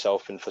within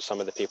myself and for some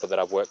of the people that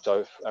I've worked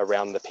with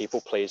around the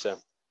people pleaser.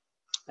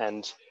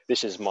 And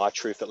this is my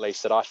truth, at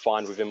least, that I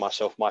find within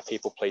myself, my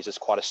people pleaser is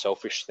quite a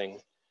selfish thing.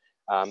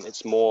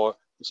 It's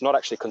not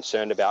actually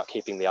concerned about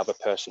keeping the other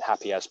person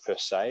happy as per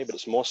se, but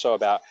it's more so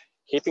about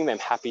keeping them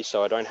happy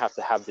so I don't have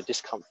to have the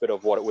discomfort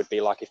of what it would be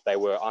like if they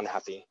were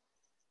unhappy.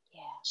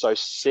 Yeah. So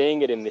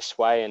seeing it in this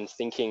way and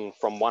thinking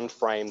from one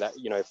frame that,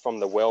 you know, from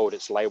the world,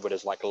 it's labeled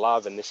as like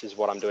love, and this is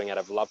what I'm doing out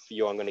of love for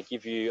you. I'm going to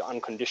give you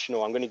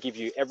unconditional. I'm going to give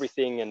you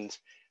everything and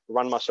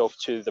run myself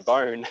to the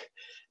bone.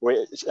 Where,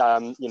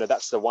 you know,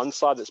 that's the one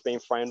side that's been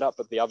framed up,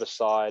 but the other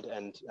side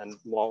and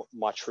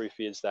my truth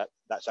is that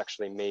that's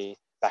actually me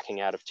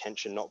backing out of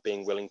tension, not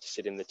being willing to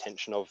sit in the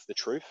tension of the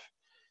truth.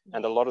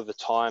 And a lot of the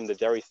time, the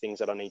very things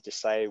that I need to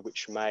say,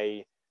 which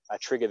may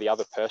trigger the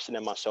other person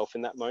and myself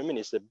in that moment,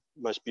 is the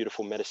most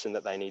beautiful medicine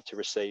that they need to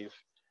receive.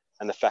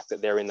 And the fact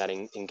that they're in that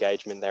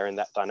engagement, they're in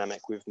that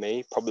dynamic with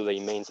me, probably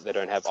means that they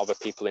don't have other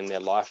people in their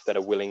life that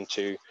are willing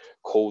to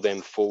call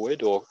them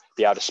forward or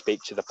be able to speak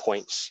to the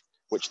points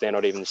which they're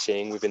not even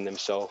seeing within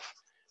themselves.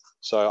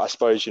 So I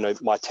suppose, you know,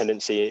 my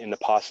tendency in the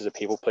past as a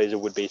people pleaser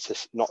would be to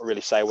not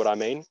really say what I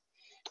mean,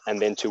 and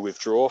then to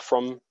withdraw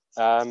from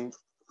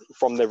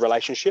the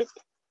relationship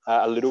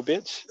a little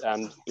bit,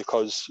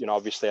 because, you know,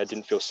 obviously I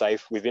didn't feel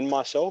safe within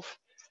myself.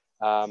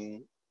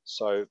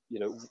 So, you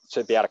know,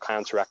 to be able to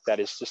counteract that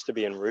is just to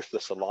be in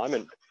ruthless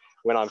alignment.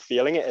 When I'm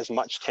feeling it, as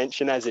much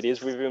tension as it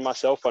is within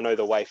myself, I know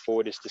the way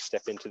forward is to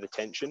step into the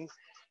tension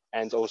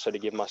and also to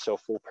give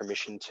myself full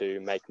permission to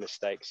make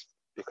mistakes,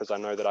 because I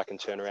know that I can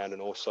turn around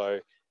and also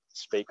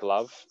speak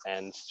love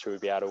and to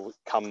be able to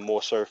come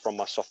more so from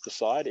my softer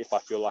side if I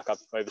feel like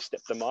I've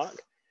overstepped the mark.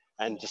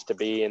 And just to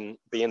be in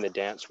the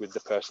dance with the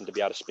person, to be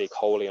able to speak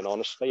wholly and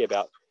honestly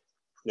about,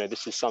 you know,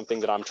 this is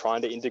something that I'm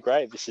trying to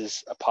integrate. This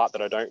is a part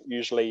that I don't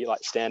usually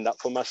like stand up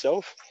for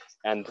myself.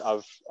 And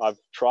I've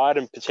tried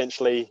and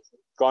potentially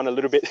gone a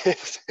little bit,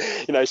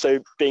 you know, so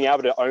being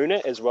able to own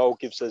it as well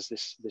gives us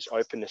this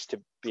openness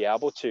to be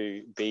able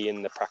to be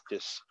in the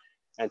practice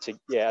and to,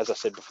 yeah, as I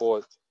said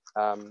before,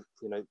 you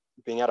know,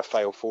 being able to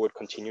fail forward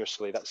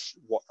continuously. That's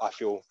what I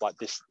feel like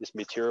this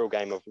material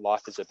game of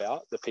life is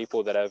about. The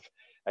people that are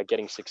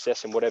getting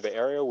success in whatever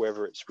area,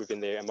 whether it's within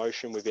their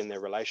emotion, within their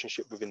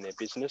relationship, within their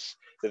business,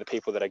 they're the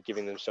people that are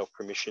giving themselves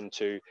permission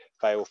to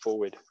fail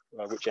forward,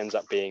 which ends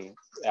up being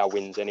our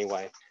wins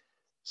anyway.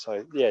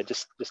 So yeah,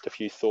 just a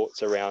few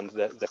thoughts around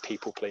the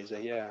people pleaser.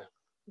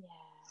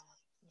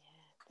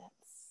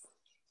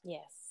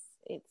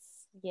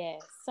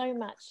 That's so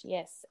much.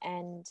 Yes.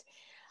 And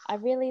I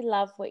really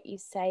love what you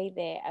say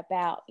there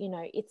about, you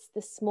know, it's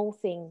the small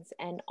things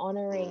and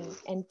honoring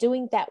and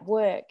doing that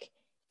work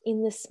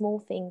in the small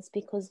things,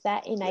 because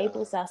that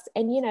enables us.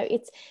 And, you know,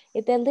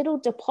 they're little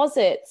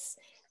deposits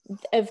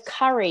of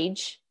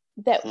courage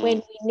that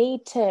when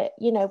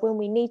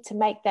we need to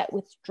make that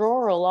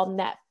withdrawal on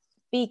that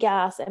big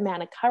ass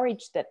amount of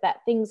courage that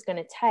thing's going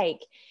to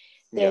take,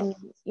 then,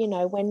 you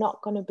know, we're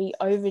not going to be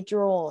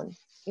overdrawn,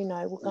 you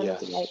know, we're going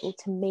to be able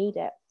to meet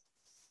it.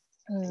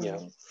 Yeah.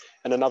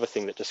 And another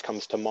thing that just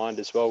comes to mind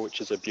as well, which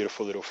is a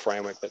beautiful little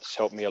framework that's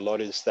helped me a lot,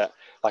 is that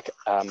like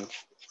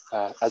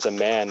as a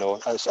man, or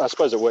I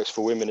suppose it works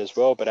for women as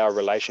well, but our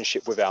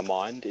relationship with our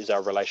mind is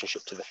our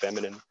relationship to the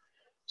feminine.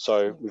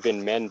 So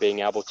within men, being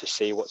able to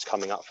see what's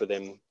coming up for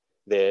them,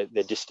 their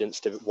distance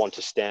to want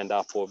to stand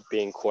up or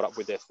being caught up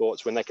with their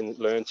thoughts, when they can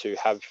learn to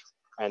have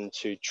and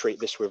to treat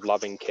this with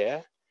loving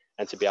care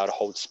and to be able to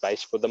hold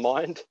space for the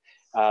mind,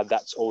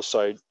 that's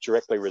also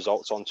directly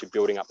results onto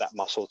building up that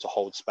muscle to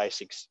hold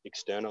space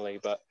externally.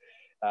 But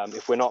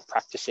if we're not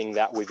practicing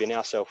that within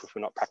ourselves, if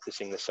we're not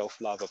practicing the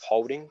self-love of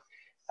holding,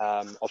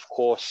 of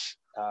course,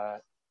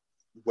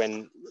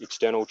 when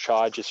external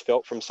charge is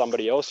felt from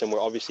somebody else, and we're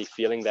obviously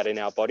feeling that in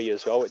our body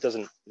as well, it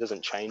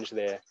doesn't change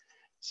there.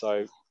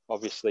 So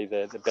obviously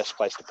the best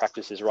place to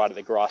practice is right at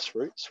the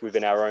grassroots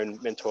within our own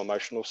mental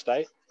emotional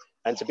state,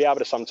 and to be able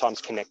to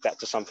sometimes connect that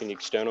to something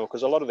external,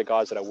 because a lot of the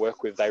guys that I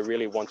work with, they're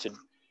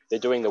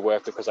doing the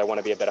work because they want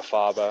to be a better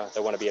father, they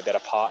want to be a better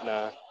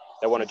partner,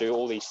 they want to do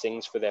all these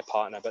things for their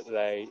partner, but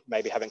they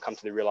maybe haven't come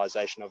to the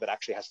realization of it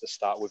actually has to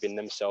start within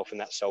themselves,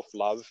 and that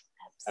self-love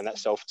and that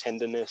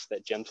self-tenderness,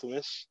 that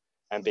gentleness,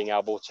 and being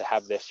able to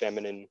have their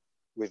feminine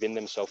within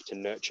themselves to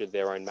nurture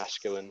their own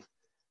masculine.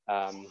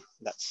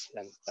 That's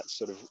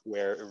sort of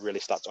where it really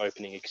starts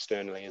opening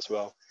externally as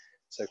well.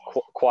 So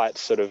quite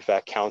sort of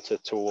counter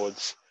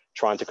towards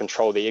trying to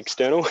control the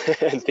external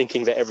and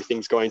thinking that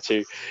everything's going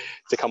to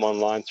come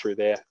online through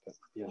there. But,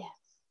 yeah,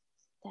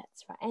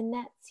 that's right. And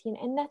that's, you know,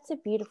 and that's a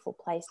beautiful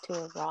place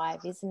to arrive,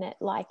 isn't it?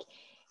 Like,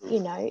 you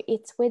know,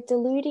 we're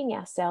deluding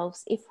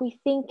ourselves if we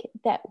think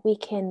that we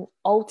can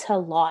alter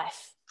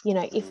life. You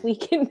know, if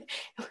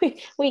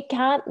we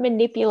can't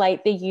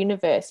manipulate the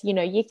universe, you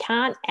know, you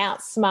can't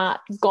outsmart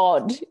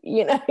God,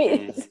 you know,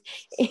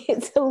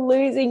 it's a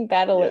losing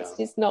battle. It's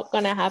just not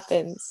going to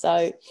happen.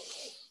 So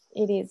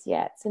it is,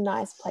 it's a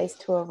nice place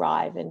to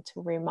arrive and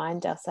to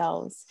remind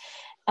ourselves.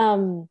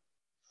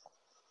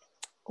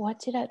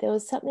 there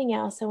was something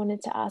else I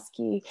wanted to ask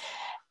you.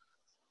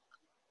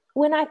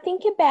 When I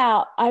think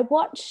about, we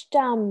watched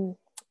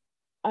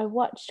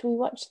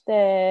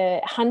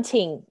The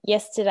Hunting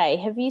yesterday.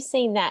 Have you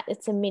seen that?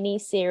 It's a mini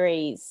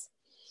series.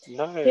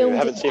 No, I filmed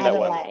haven't in seen that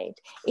one. Adelaide.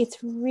 It's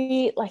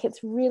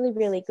really,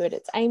 really good.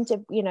 It's aimed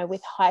at,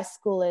 with high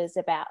schoolers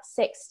about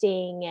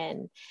sexting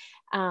and,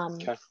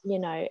 Okay.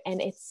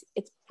 and it's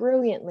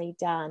brilliantly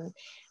done.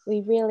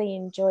 We really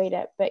enjoyed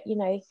it. But,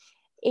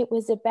 it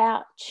was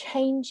about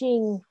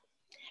changing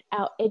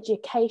our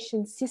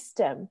education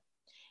system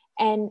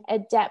and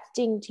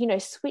adapting to,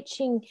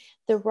 switching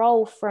the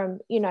role from,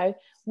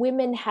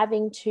 women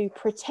having to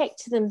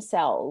protect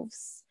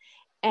themselves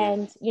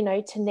and,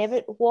 to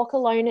never walk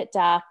alone at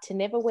dark, to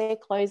never wear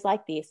clothes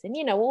like this and,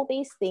 all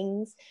these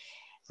things,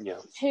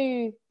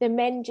 to the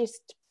men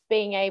just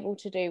being able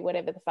to do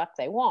whatever the fuck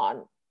they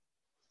want.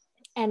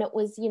 And it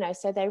was,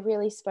 so they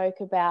really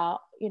spoke about,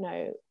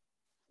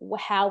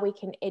 how we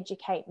can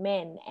educate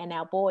men and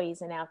our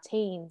boys and our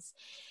teens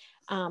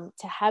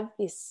to have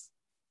this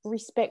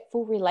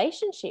respectful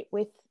relationship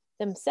with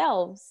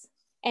themselves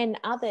and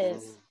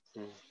others.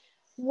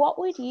 What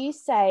would you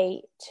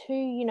say to,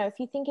 if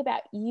you think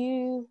about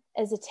you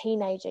as a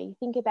teenager, you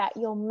think about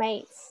your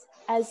mates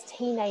as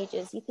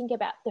teenagers, you think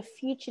about the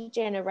future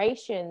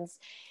generations,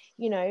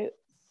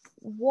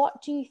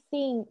 what do you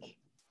think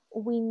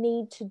we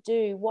need to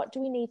do? What do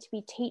we need to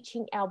be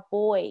teaching our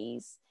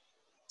boys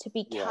to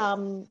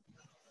become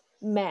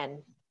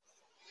men?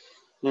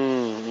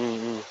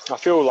 I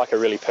feel like a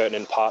really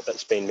pertinent part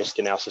that's been missed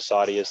in our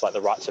society is like the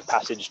rites of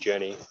passage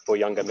journey for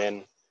younger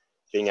men,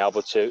 being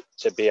able to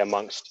be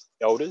amongst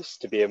elders,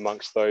 to be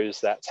amongst those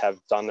that have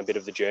done a bit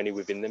of the journey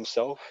within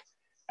themselves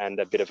and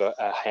a bit of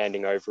a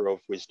handing over of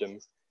wisdom.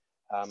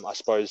 I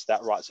suppose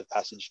that rites of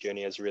passage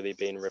journey has really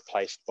been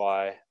replaced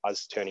by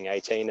us turning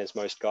 18 as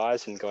most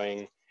guys and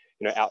going,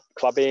 out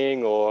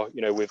clubbing or,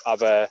 with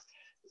other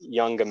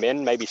younger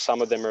men. Maybe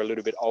some of them are a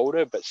little bit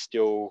older, but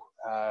still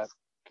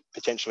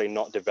potentially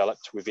not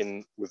developed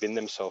within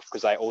themselves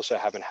because they also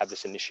haven't had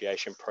this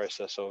initiation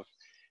process of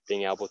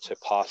being able to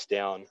pass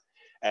down.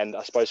 And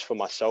I suppose for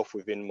myself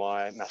within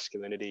my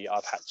masculinity,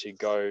 I've had to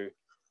go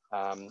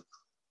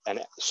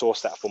and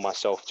source that for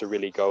myself to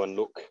really go and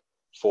look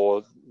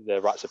for the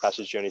rites of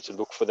passage journey, to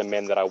look for the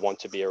men that I want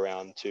to be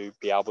around, to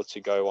be able to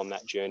go on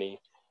that journey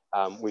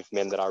with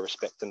men that I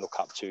respect and look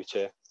up to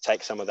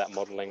take some of that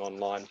modeling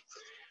online.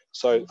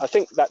 So I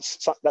think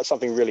that's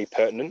something really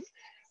pertinent.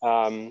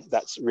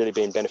 That's really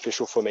been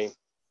beneficial for me.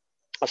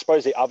 I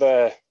suppose the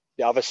other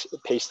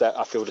piece that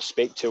I feel to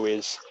speak to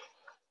is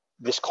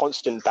this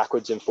constant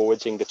backwards and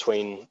forwardsing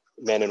between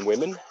men and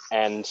women.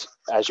 And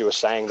as you were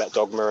saying, that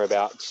dogma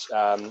about,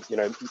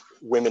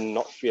 women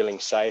not feeling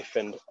safe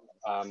and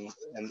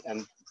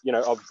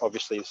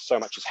obviously so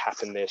much has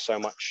happened there, so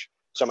much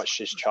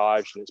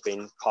discharged and it's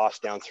been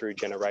passed down through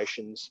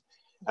generations.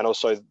 And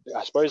also,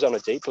 I suppose on a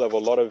deep level,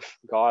 a lot of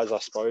guys, I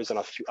suppose, and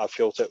I've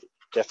felt it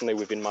definitely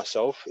within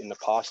myself in the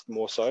past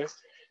more so,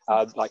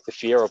 like the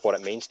fear of what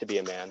it means to be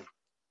a man.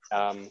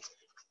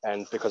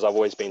 And because I've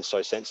always been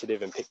so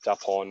sensitive and picked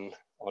up on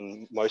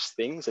most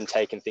things and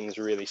taken things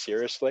really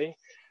seriously,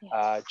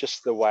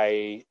 just the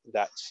way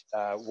that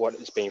what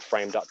is being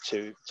framed up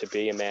to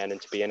be a man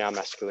and to be in our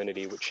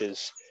masculinity, which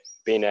has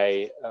been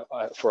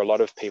for a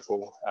lot of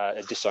people,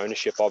 a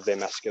disownership of their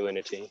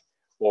masculinity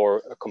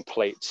or a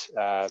complete,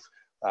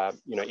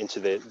 into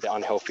the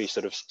unhealthy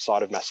sort of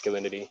side of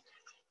masculinity.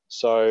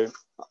 So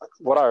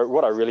what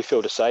I really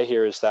feel to say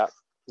here is that,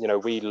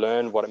 we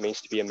learn what it means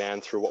to be a man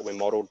through what we're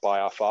modeled by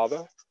our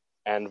father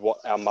and what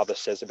our mother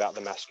says about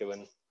the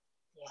masculine.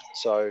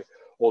 So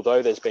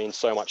although there's been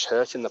so much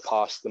hurt in the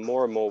past, the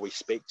more and more we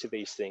speak to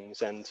these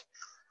things, and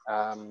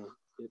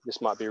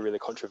this might be really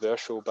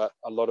controversial, but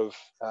a lot of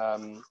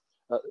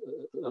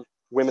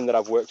women that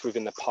I've worked with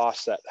in the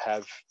past that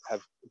have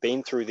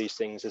been through these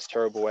things, as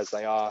terrible as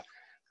they are,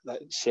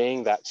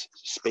 seeing that,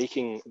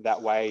 speaking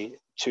that way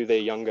to their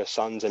younger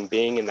sons and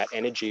being in that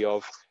energy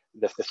of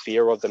the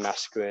fear of the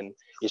masculine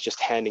is just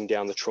handing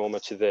down the trauma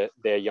to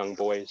their young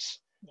boys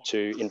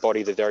to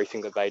embody the very thing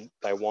that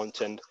they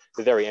want, and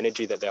the very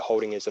energy that they're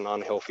holding is an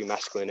unhealthy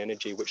masculine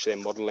energy which they're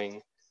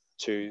modeling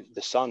to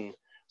the son.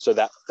 So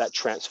that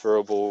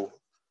transferable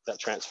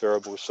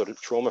sort of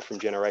trauma from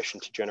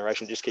generation to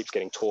generation just keeps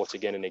getting taught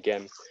again and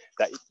again,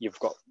 that you've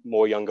got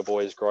more younger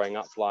boys growing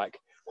up like,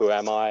 who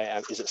am I?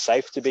 Is it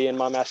safe to be in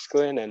my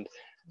masculine? And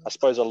I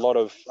suppose a lot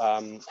of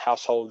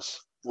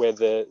households where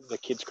the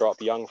kids grow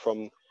up young,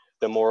 from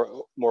the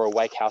more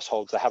awake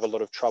households, they have a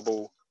lot of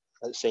trouble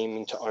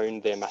seeming to own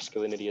their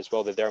masculinity as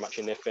well. They're very much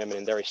in their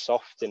feminine, very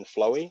soft and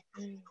flowy,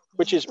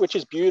 which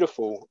is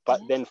beautiful.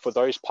 But then for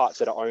those parts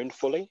that are owned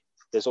fully,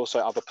 there's also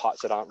other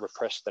parts that aren't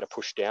repressed, that are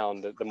pushed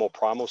down, the more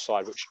primal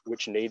side,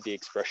 which need the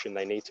expression.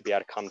 They need to be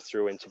able to come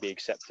through and to be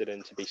accepted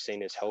and to be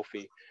seen as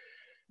healthy.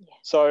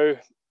 So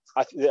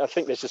I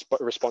think there's just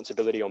a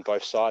responsibility on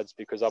both sides,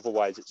 because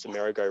otherwise it's a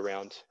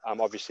merry-go-round.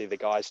 Obviously the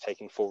guys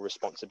taking full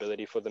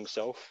responsibility for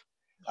themselves,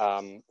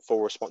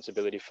 full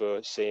responsibility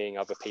for seeing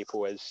other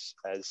people as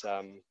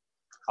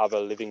other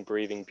living,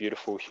 breathing,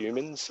 beautiful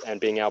humans, and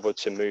being able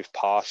to move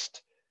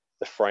past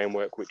the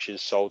framework which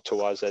is sold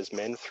to us as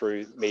men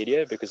through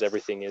media, because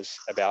everything is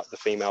about the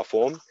female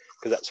form,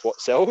 because that's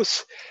what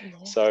sells.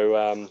 Yeah.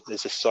 So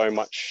there's just so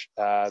much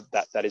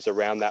that is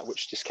around that,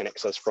 which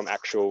disconnects us from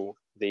actual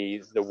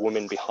the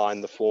woman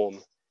behind the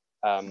form.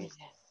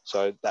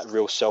 So that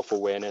real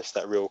self-awareness,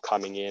 that real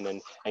coming in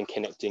and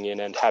connecting in,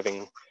 and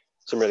having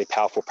some really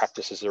powerful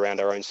practices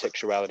around our own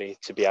sexuality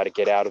to be able to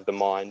get out of the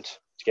mind,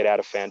 to get out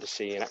of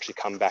fantasy, and actually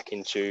come back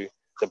into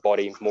the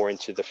body, more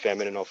into the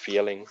feminine of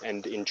feeling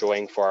and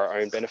enjoying for our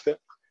own benefit.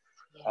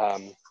 Yeah.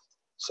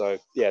 So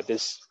yeah,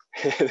 there's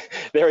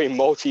very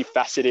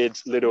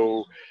multifaceted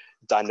little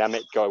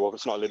dynamic well,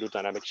 it's not a little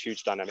dynamic,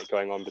 huge dynamic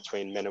going on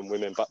between men and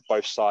women, but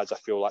both sides, I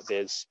feel like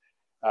there's,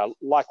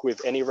 like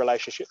with any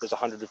relationship, there's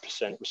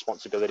 100%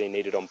 responsibility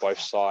needed on both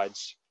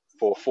sides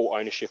for full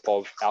ownership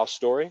of our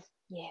story.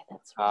 Yeah,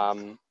 that's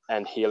right.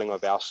 And healing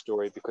of our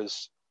story,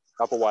 because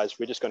otherwise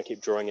we're just going to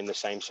keep drawing in the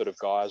same sort of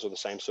guys or the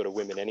same sort of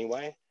women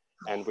anyway,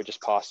 and we're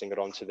just passing it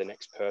on to the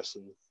next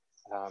person.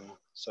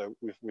 So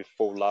with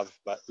full love,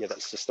 but yeah,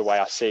 that's just the way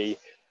I see.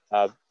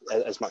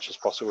 As much as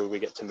possible, we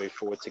get to move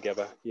forward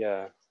together.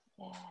 Yeah,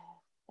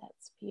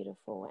 that's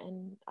beautiful,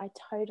 and I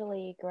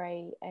totally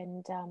agree.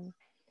 And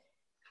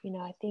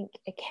I think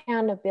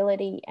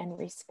accountability and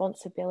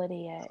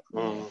responsibility are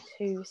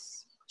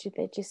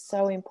they're just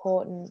so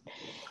important.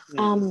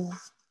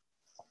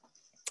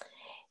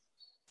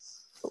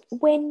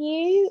 When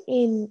you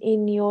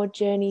in your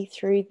journey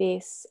through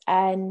this,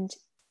 and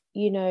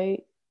you're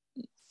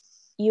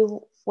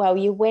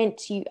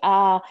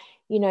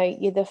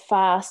the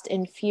fast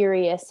and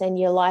furious, and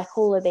you're like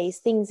all of these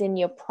things, in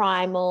your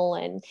primal,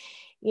 and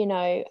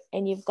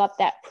and you've got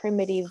that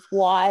primitive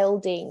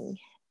wilding,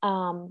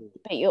 but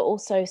you're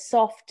also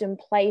soft and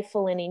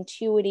playful and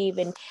intuitive,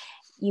 and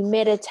you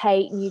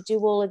meditate and you do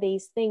all of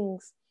these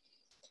things.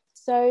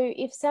 So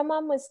if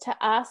someone was to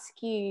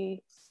ask you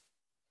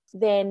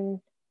then,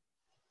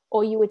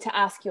 or you were to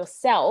ask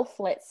yourself,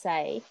 let's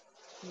say,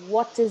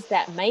 what does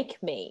that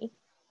make me?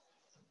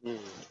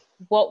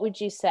 What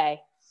would you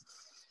say?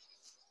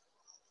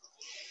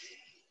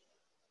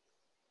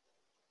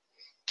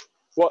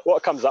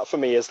 What comes up for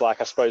me is,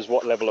 like, I suppose,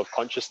 what level of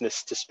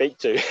consciousness to speak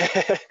to.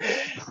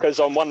 Because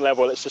on one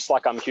level, it's just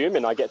like I'm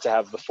human. I get to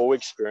have the full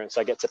experience.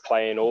 I get to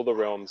play in all the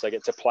realms. I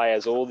get to play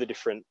as all the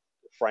different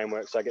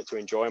frameworks. I get to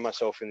enjoy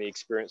myself in the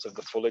experience of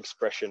the full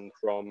expression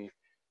from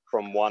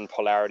one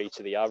polarity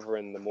to the other,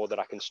 and the more that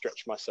I can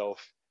stretch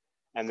myself.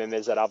 And then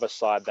there's that other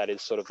side that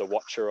is sort of the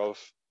watcher of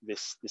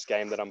this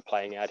game that I'm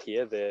playing out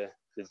here, the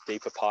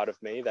deeper part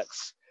of me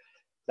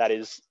that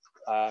is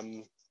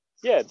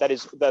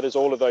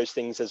all of those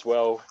things as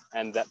well,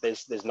 and that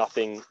there's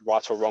nothing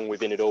right or wrong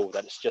within it all,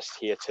 that it's just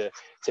here to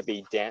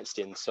be danced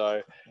in.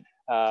 So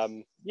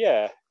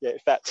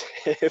if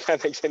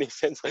that makes any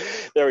sense.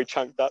 Very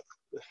chunked up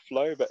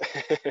flow, but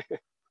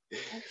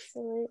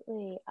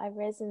Absolutely, I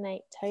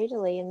resonate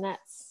totally. And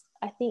that's,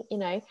 I think,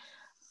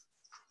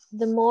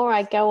 the more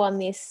I go on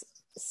this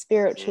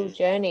spiritual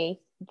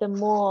journey, the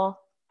more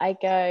I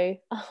go,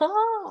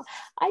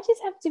 I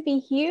just have to be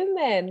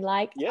human.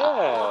 Like,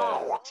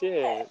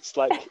 it's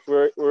like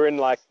we're in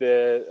like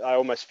I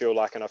almost feel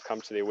like, and I've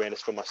come to the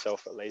awareness for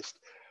myself at least,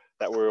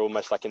 that we're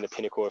almost like in the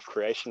pinnacle of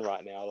creation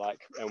right now. Like,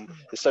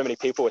 there's so many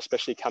people,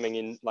 especially coming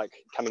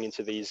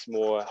into these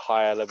more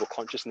higher level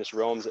consciousness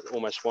realms, that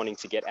almost wanting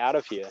to get out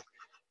of here.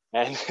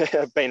 And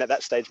I've been at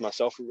that stage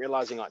myself, and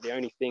realizing like the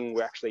only thing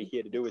we're actually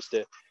here to do is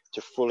to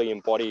fully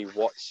embody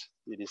what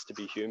it is to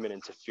be human,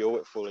 and to feel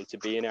it fully, to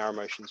be in our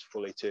emotions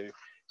fully, to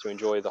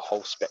enjoy the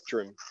whole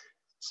spectrum.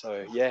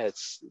 So yeah,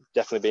 it's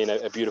definitely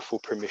been a beautiful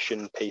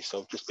permission piece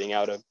of just being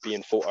able to be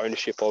in full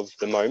ownership of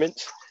the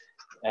moment,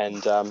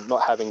 and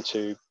not having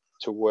to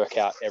work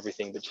out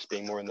everything, but just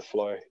being more in the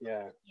flow.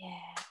 Yeah,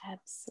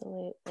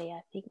 absolutely. I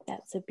think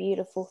that's a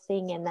beautiful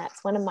thing, and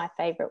that's one of my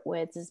favorite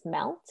words is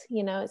melt.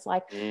 It's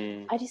like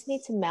I just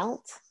need to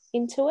melt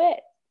into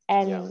it,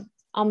 and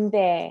I'm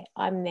there.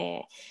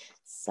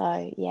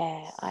 So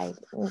yeah, I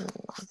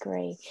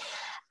agree.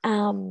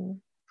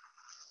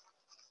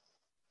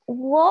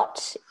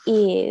 What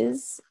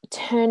is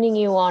turning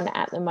you on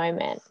at the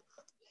moment?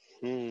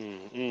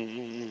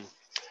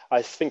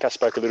 I think I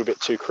spoke a little bit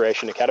to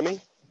Creation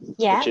Academy,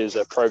 yeah, which is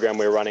a program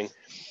we're running,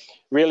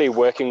 really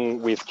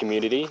working with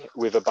community,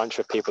 with a bunch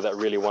of people that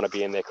really want to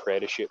be in their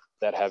creatorship,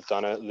 that have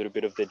done a little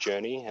bit of their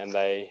journey, and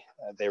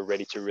they're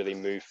ready to really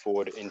move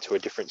forward into a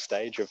different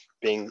stage of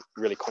being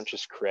really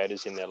conscious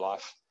creators in their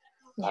life.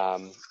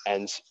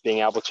 And being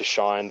able to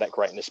shine that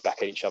greatness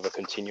back at each other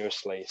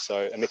continuously.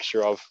 So a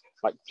mixture of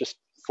like just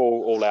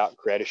full all-out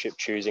creatorship,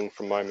 choosing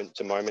from moment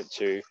to moment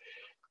to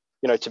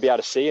be able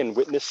to see and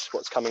witness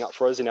what's coming up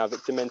for us in our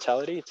victim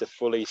mentality, to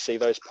fully see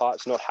those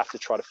parts, not have to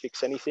try to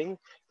fix anything,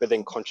 but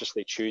then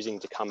consciously choosing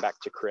to come back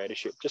to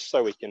creatorship, just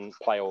so we can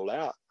play all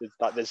out.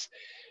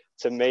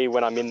 To me,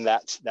 when I'm in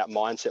that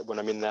mindset, when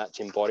I'm in that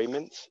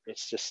embodiment,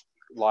 it's just,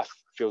 life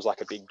feels like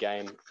a big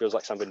game, feels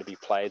like something to be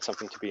played,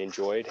 something to be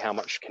enjoyed. How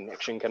much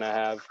connection can I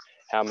have?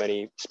 How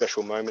many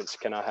special moments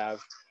can I have?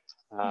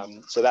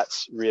 So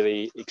that's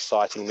really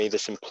exciting me, the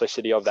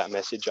simplicity of that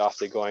message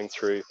after going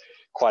through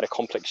quite a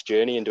complex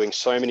journey and doing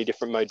so many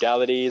different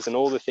modalities and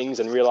all the things,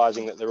 and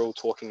realizing that they're all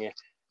talking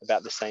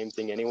about the same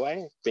thing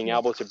anyway. Being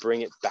able to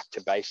bring it back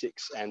to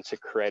basics and to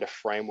create a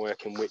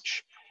framework in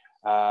which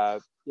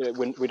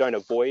when we don't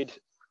avoid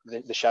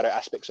the shadow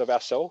aspects of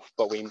ourselves,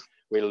 but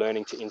we're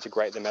learning to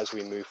integrate them as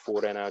we move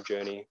forward in our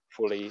journey,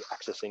 fully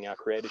accessing our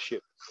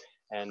creatorship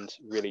and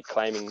really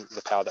claiming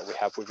the power that we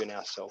have within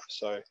ourselves.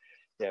 So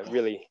yeah,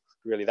 really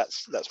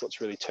that's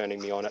what's really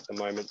turning me on at the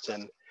moment,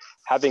 and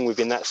having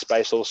within that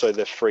space also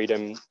the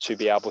freedom to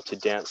be able to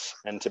dance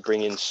and to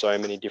bring in so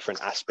many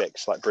different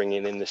aspects, like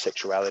bringing in the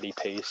sexuality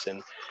piece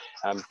and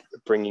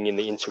bringing in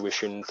the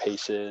intuition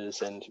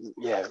pieces, and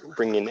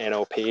bringing in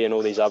NLP and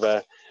all these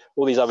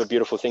other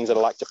beautiful things that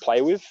I like to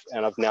play with.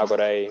 And I've now got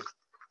a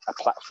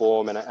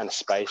platform and a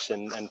space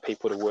and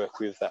people to work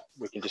with that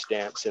we can just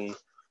dance and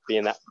be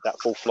in that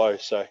full flow.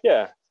 So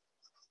yeah.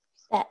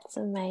 That's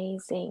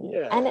amazing.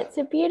 Yeah. And it's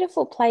a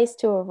beautiful place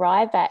to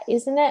arrive at,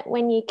 isn't it?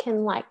 When you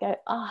can like go,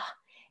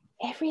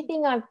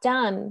 everything I've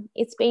done,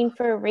 it's been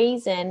for a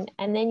reason.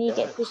 And then you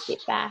get to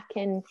sit back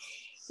and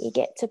you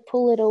get to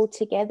pull it all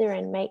together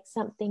and make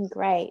something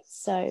great.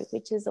 So,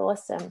 which is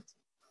awesome.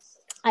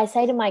 I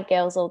say to my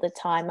girls all the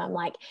time, I'm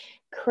like,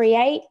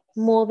 create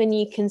more than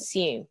you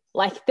consume.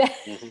 Like that.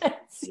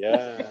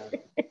 Yeah.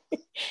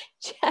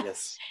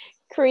 Just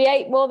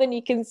create more than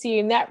you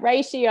consume. That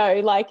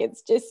ratio, like it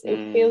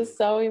feels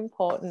so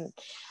important.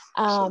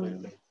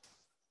 Absolutely.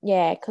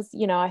 Yeah, because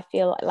I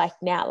feel like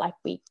now, like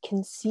we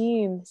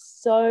consume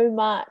so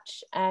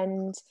much,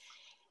 and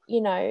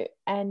I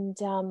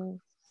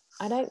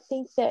don't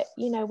think that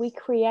we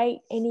create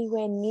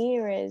anywhere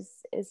near as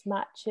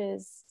much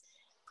as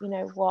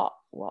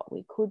what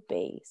we could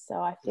be. So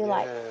I feel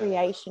like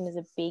creation is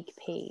a big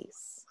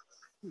piece.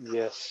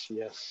 Yes,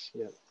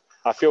 yeah.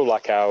 I feel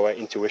like our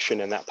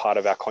intuition and that part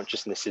of our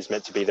consciousness is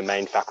meant to be the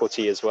main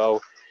faculty as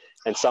well.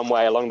 And some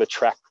way along the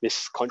track,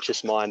 this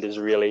conscious mind is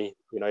really,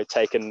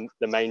 taken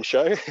the main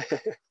show.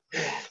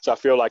 So I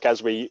feel like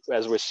as we're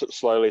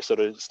slowly sort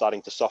of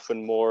starting to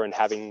soften more and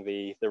having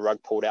the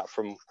rug pulled out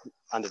from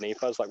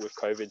underneath us, like with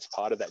COVID's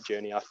part of that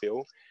journey, I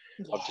feel,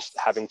 of just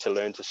having to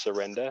learn to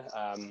surrender.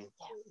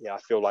 I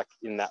feel like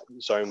in that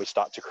zone we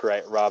start to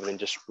create, rather than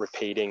just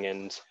repeating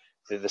and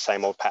the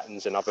same old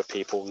patterns and other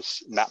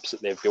people's maps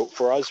that they've built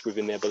for us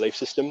within their belief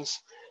systems.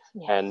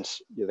 And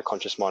the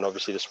conscious mind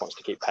obviously just wants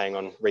to keep paying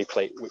on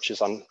repeat, which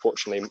is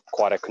unfortunately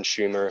quite a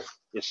consumerist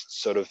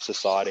sort of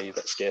society,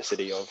 that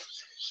scarcity of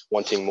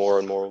wanting more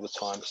and more all the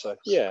time. So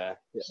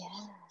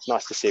it's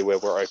nice to see where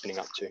we're opening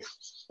up to.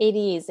 It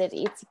is.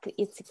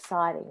 It's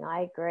exciting.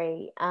 I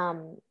agree.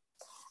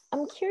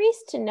 I'm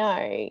curious to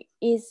know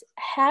is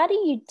how do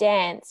you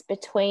dance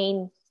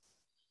between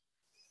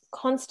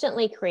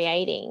constantly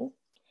creating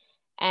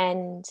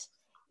and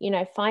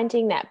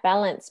finding that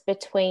balance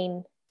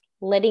between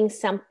letting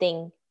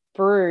something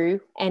brew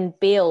and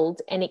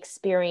build and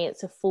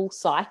experience a full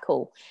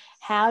cycle?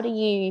 How do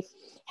you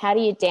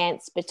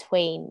dance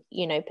between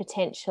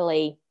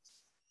potentially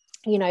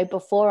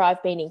before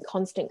I've been in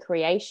constant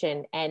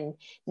creation, and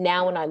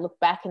now when I look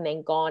back and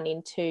then gone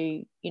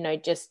into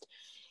just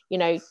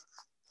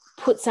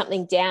put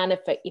something down if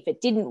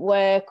it didn't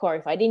work, or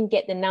if I didn't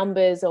get the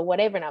numbers or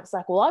whatever, and I was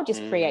like, well, I'll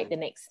just create the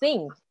next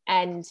thing.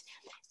 And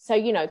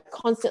so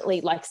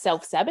constantly like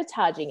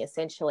self-sabotaging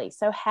essentially.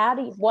 So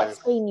what's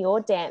been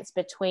your dance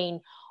between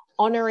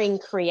honoring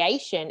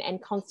creation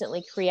and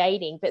constantly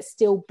creating but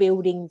still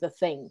building the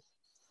thing?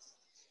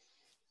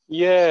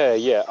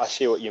 Yeah, I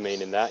see what you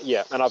mean in that.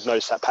 Yeah, and I've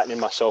noticed that pattern in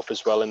myself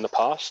as well in the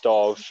past,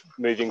 of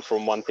moving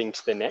from one thing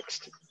to the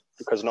next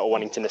because not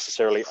wanting to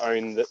necessarily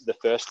own the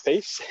first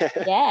piece.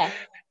 Yeah.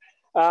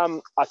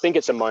 I think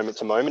it's a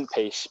moment-to-moment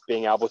piece,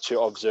 being able to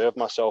observe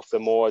myself. The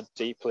more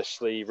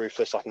deeply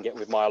ruthless I can get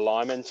with my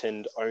alignment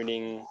and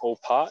owning all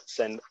parts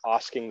and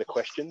asking the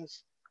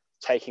questions,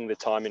 taking the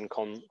time in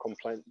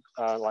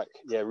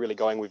really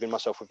going within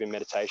myself within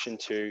meditation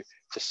to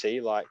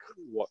see like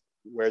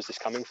where is this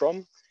coming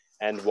from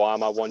and why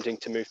am I wanting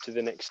to move to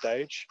the next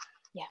stage?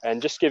 Yeah.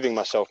 And just giving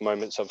myself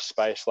moments of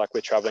space. Like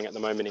we're traveling at the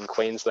moment in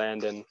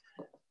Queensland, and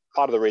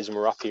part of the reason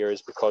we're up here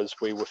is because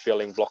we were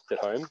feeling blocked at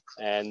home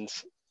and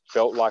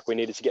felt like we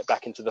needed to get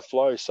back into the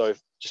flow. So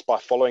just by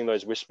following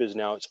those whispers,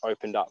 now it's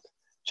opened up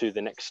to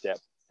the next step.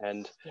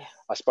 And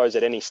I suppose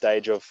at any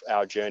stage of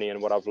our journey,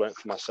 and what I've learned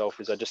for myself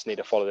is I just need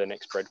to follow the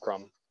next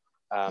breadcrumb,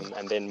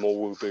 and then more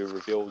will be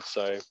revealed.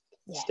 So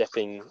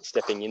stepping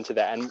into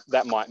that, and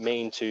that might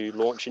mean to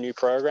launch a new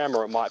program,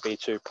 or it might be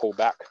to pull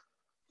back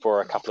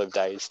for a couple of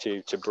days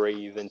to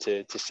breathe and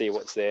to see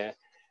what's there,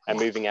 and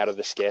moving out of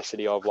the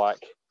scarcity of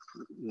like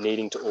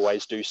needing to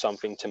always do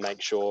something to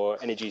make sure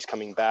energy is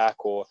coming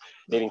back, or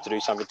needing to do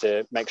something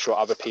to make sure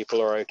other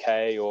people are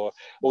okay, or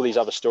all these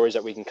other stories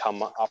that we can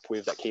come up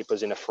with that keep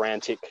us in a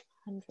frantic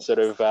sort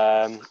of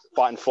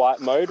fight and flight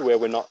mode where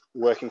we're not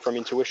working from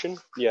intuition.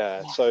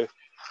 So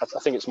I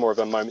think it's more of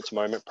a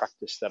moment-to-moment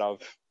practice that I've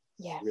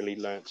really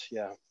learnt.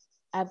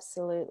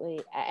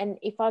 Absolutely. And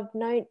if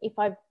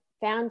I've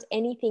found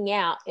anything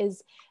out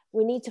is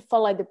we need to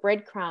follow the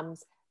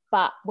breadcrumbs,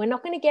 but we're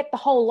not going to get the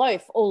whole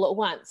loaf all at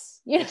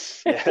once.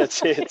 Yes, yeah,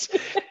 that's it.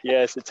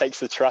 Yes, it takes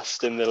the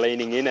trust and the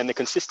leaning in and the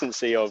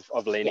consistency of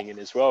leaning in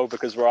as well,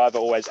 because we're either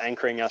always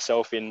anchoring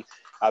ourselves in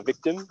our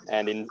victim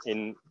and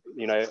in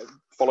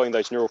following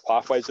those neural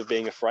pathways of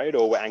being afraid,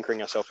 or we're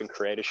anchoring ourselves in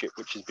creatorship,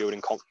 which is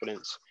building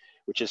confidence,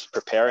 which is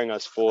preparing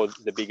us for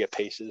the bigger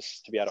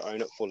pieces to be able to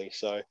own it fully.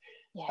 So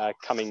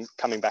coming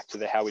back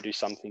to how we do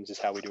some things is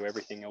how we do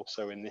everything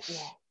also in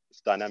this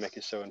dynamic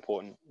is so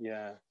important.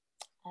 Yeah.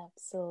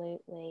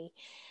 Absolutely.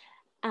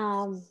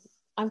 I'm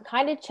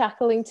kind of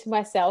chuckling to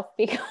myself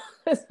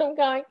because I'm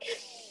going,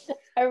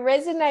 I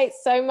resonate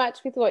so much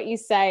with what you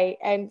say,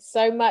 and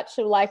so much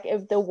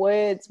of the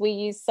words we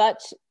use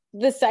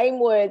the same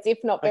words, if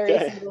not very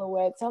similar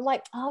words. So I'm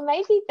like, oh,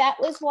 maybe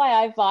that was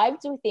why I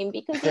vibed with him,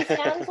 because he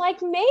sounds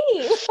like me.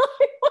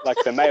 Like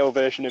the male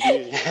version of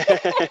you.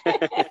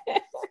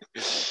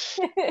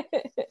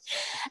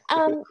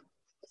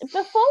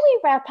 Before we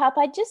wrap up,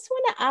 I just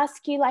want to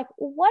ask you,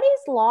 what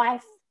is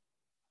life?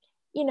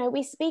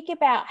 We speak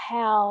about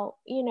how,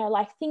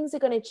 things are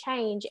going to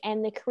change,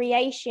 and the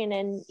creation,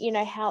 and,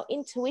 how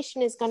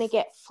intuition is going to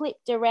get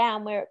flipped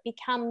around where it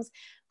becomes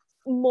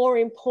more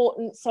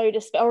important, so to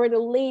speak, or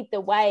it'll lead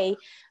the way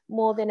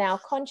more than our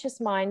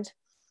conscious mind.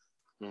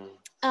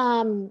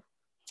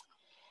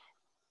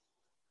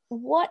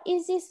 What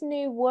is this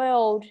new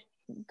world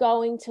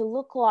going to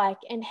look like,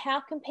 and how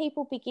can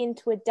people begin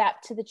to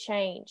adapt to the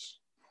change?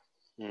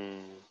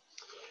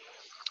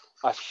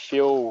 I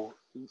feel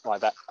like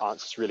that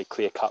answer's really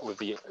clear cut. With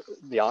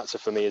the answer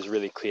for me is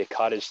really clear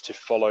cut, is to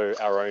follow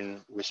our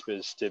own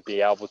whispers, to be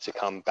able to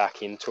come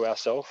back into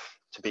ourselves,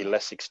 to be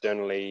less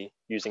externally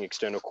using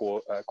external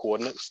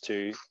coordinates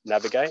to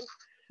navigate,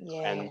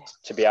 and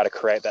to be able to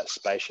create that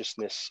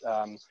spaciousness.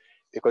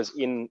 Because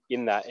in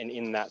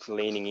that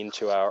leaning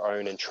into our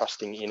own and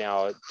trusting in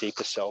our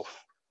deeper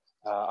self,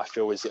 I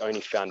feel is the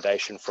only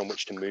foundation from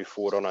which to move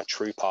forward on our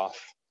true path,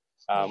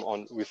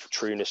 with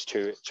trueness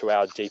to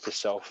our deeper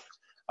self.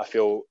 I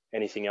feel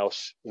anything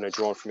else,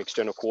 drawn from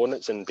external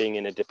coordinates and being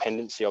in a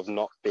dependency of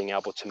not being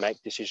able to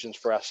make decisions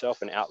for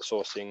ourselves and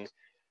outsourcing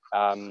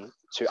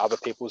to other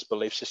people's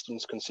belief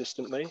systems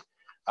consistently,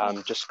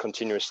 just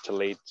continues to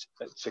lead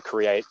to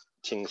creating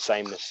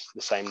the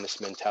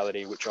sameness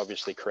mentality, which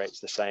obviously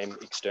creates the same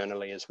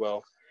externally as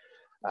well.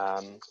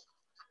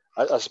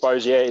 I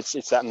suppose,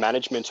 it's that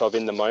management of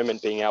in the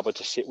moment, being able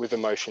to sit with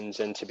emotions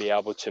and to be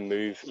able to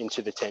move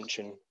into the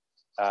tension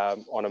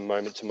on a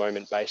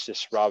moment-to-moment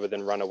basis, rather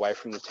than run away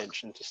from the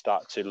tension, to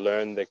start to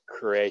learn the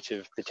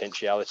creative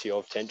potentiality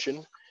of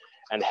tension,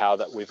 and how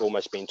that we've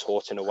almost been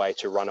taught in a way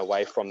to run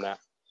away from that,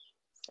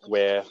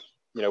 where,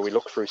 we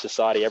look through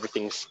society,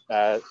 everything's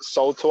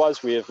sold to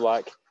us with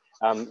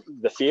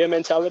the fear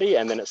mentality,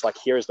 and then it's like,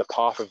 here is the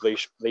path of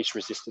least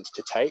resistance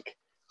to take,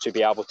 to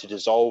be able to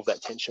dissolve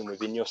that tension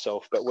within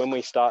yourself. But when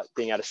we start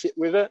being able to sit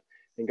with it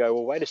and go,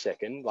 well, wait a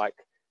second,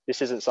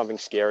 this isn't something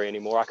scary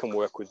anymore, I can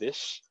work with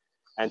this.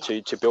 And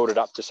to build it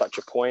up to such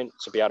a point,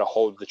 to be able to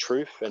hold the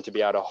truth, and to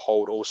be able to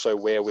hold also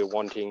where we're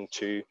wanting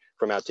to,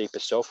 from our deeper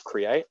self,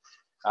 create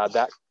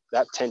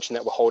that tension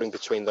that we're holding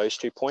between those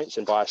 2 points.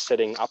 And by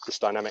setting up this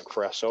dynamic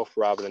for ourselves,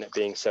 rather than it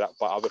being set up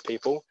by other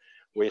people,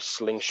 we're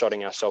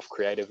slingshotting ourselves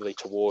creatively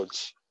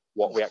towards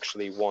what we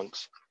actually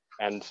want.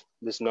 And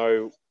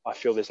I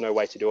feel there's no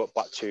way to do it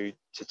but to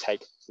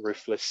take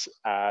ruthless,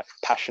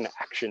 passionate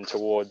action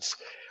towards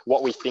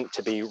what we think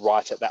to be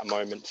right at that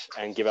moment,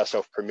 and give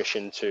ourselves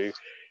permission to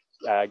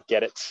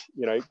get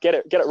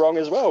it wrong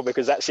as well,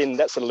 because that's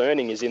the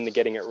learning is in the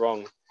getting it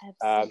wrong.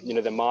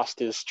 The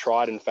masters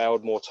tried and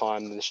failed more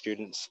time than the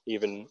students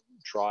even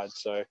tried.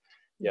 So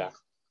yeah,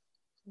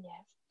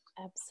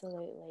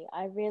 absolutely.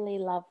 I really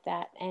love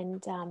that.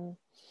 And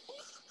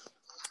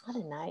I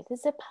don't know,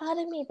 there's a part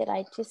of me that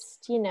I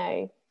just,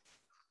 a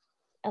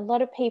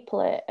lot of people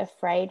are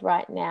afraid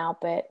right now,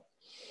 but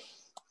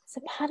it's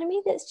a part of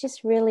me that's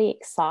just really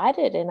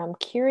excited, and I'm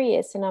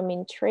curious, and I'm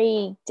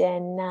intrigued,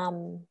 and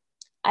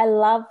I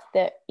love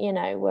that,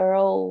 we're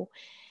all,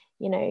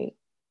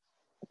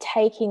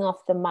 taking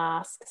off the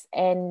masks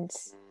and,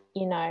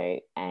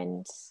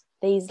 and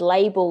these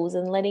labels,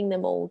 and letting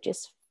them all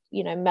just,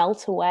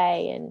 melt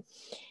away, and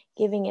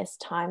giving us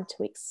time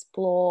to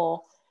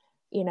explore,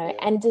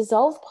 and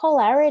dissolve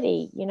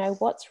polarity,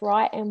 what's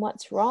right and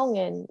what's wrong.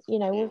 And,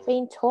 we've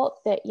been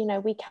taught that,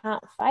 we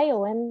can't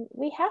fail, and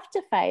we have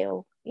to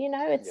fail,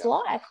 it's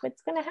life,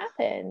 it's going to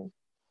happen.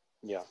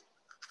 Yeah,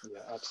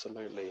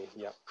 absolutely.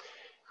 Yeah,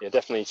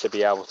 definitely, to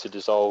be able to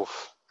dissolve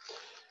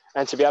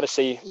and to be able to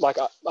see,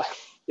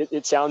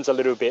 it sounds a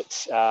little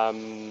bit,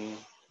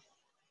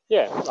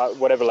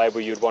 whatever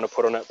label you'd want to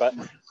put on it. But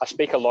I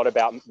speak a lot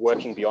about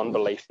working beyond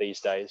belief these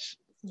days.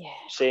 Yeah.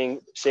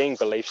 Seeing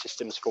belief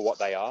systems for what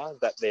they are,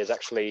 that there's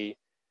actually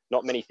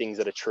not many things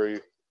that are true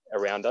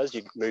around us.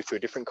 You move to a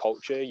different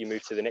culture, you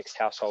move to the next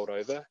household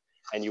over,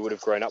 and you would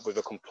have grown up with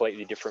a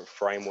completely different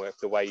framework,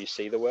 the way you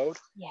see the world.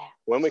 Yeah.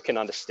 When we can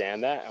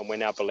understand that, and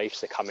when our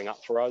beliefs are coming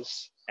up for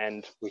us,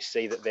 and we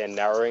see that they're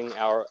narrowing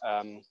our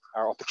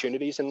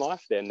opportunities in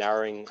life, they're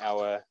narrowing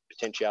our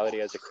potentiality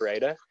as a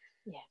creator.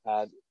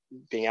 Yeah.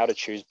 Being able to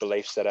choose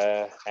beliefs that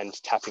are, and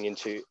tapping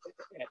into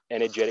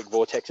energetic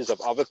vortexes of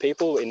other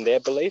people in their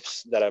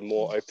beliefs that are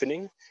more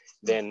opening,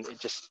 then it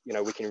just,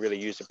 we can really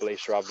use the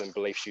beliefs rather than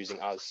beliefs using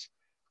us.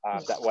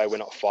 That way we're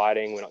not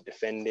fighting, we're not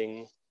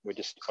defending, we're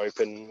just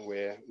open,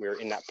 we're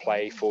in that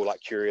playful,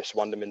 like curious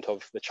wonderment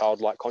of the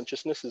childlike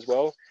consciousness as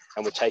well.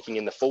 And we're taking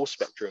in the full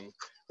spectrum.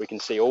 We can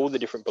see all the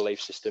different belief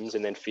systems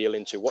and then feel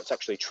into what's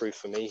actually true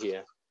for me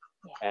here.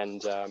 Yeah.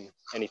 And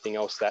anything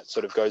else that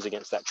sort of goes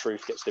against that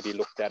truth gets to be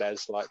looked at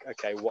as like,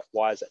 okay,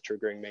 why is that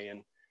triggering me?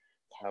 And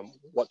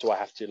what do I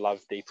have to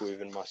love deeper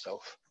within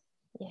myself?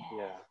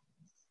 Yeah.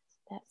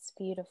 That's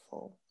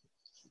beautiful.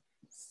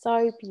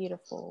 So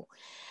beautiful.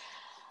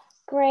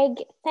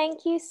 Greg,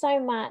 thank you so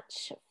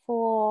much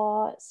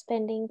for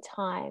spending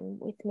time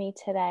with me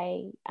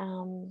today.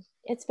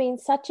 It's been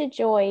such a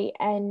joy,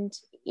 and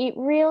it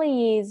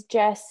really is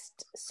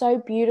just so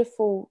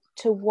beautiful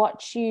to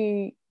watch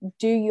you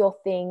do your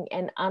thing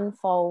and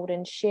unfold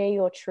and share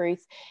your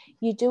truth.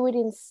 You do it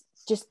in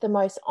just the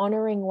most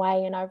honoring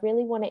way, and I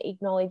really want to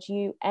acknowledge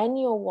you and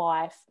your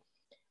wife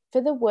for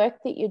the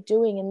work that you're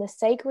doing and the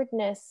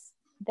sacredness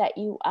that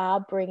you are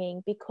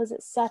bringing, because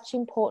it's such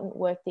important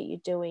work that you're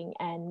doing.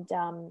 And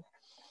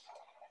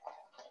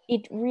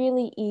it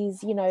really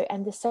is,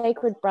 and the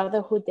sacred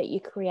brotherhood that you're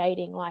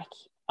creating. Like,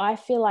 I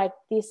feel like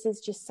this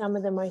is just some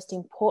of the most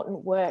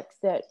important work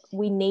that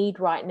we need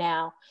right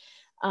now.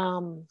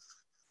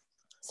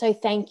 So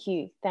thank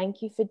you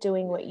for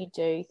doing what you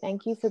do.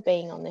 Thank you for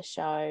being on the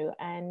show.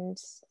 And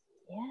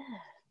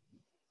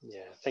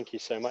thank you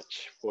so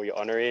much for your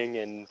honouring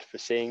and for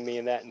seeing me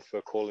in that, and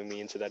for calling me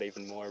into that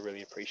even more. I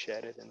really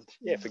appreciate it. And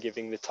for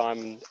giving the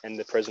time and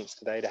the presence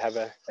today to have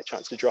a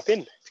chance to drop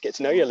in, to get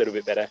to know you a little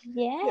bit better. I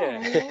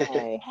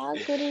know. How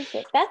good is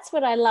it? That's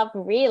what I love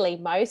really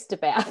most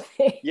about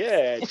it.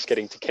 Just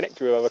getting to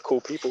connect with other cool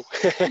people.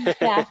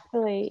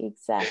 Exactly.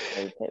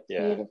 But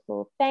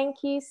beautiful.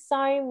 Thank you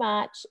so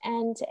much.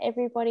 And to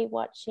everybody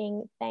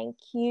watching, thank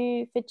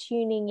you for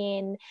tuning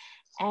in.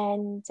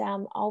 And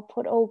I'll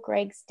put all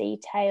Greg's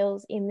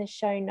details in the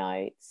show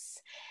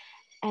notes.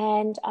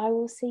 And I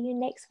will see you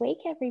next week,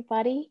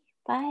 everybody.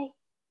 Bye.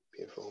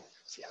 Beautiful.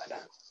 See you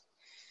later.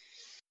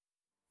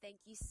 Thank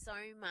you so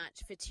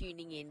much for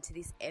tuning in to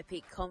this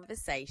epic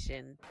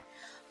conversation.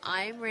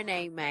 I'm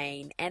Renee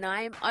Main, and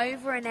I am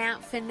over and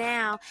out for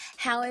now.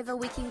 However,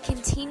 we can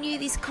continue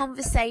this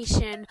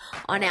conversation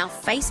on our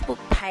Facebook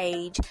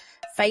page,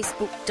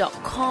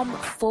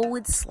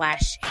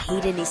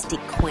 facebook.com/hedonistic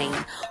queen,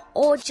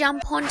 or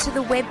jump onto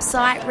the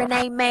website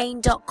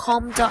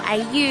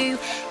reneemain.com.au,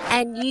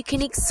 and you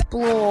can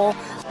explore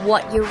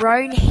what your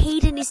own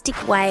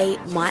hedonistic way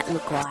might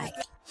look like.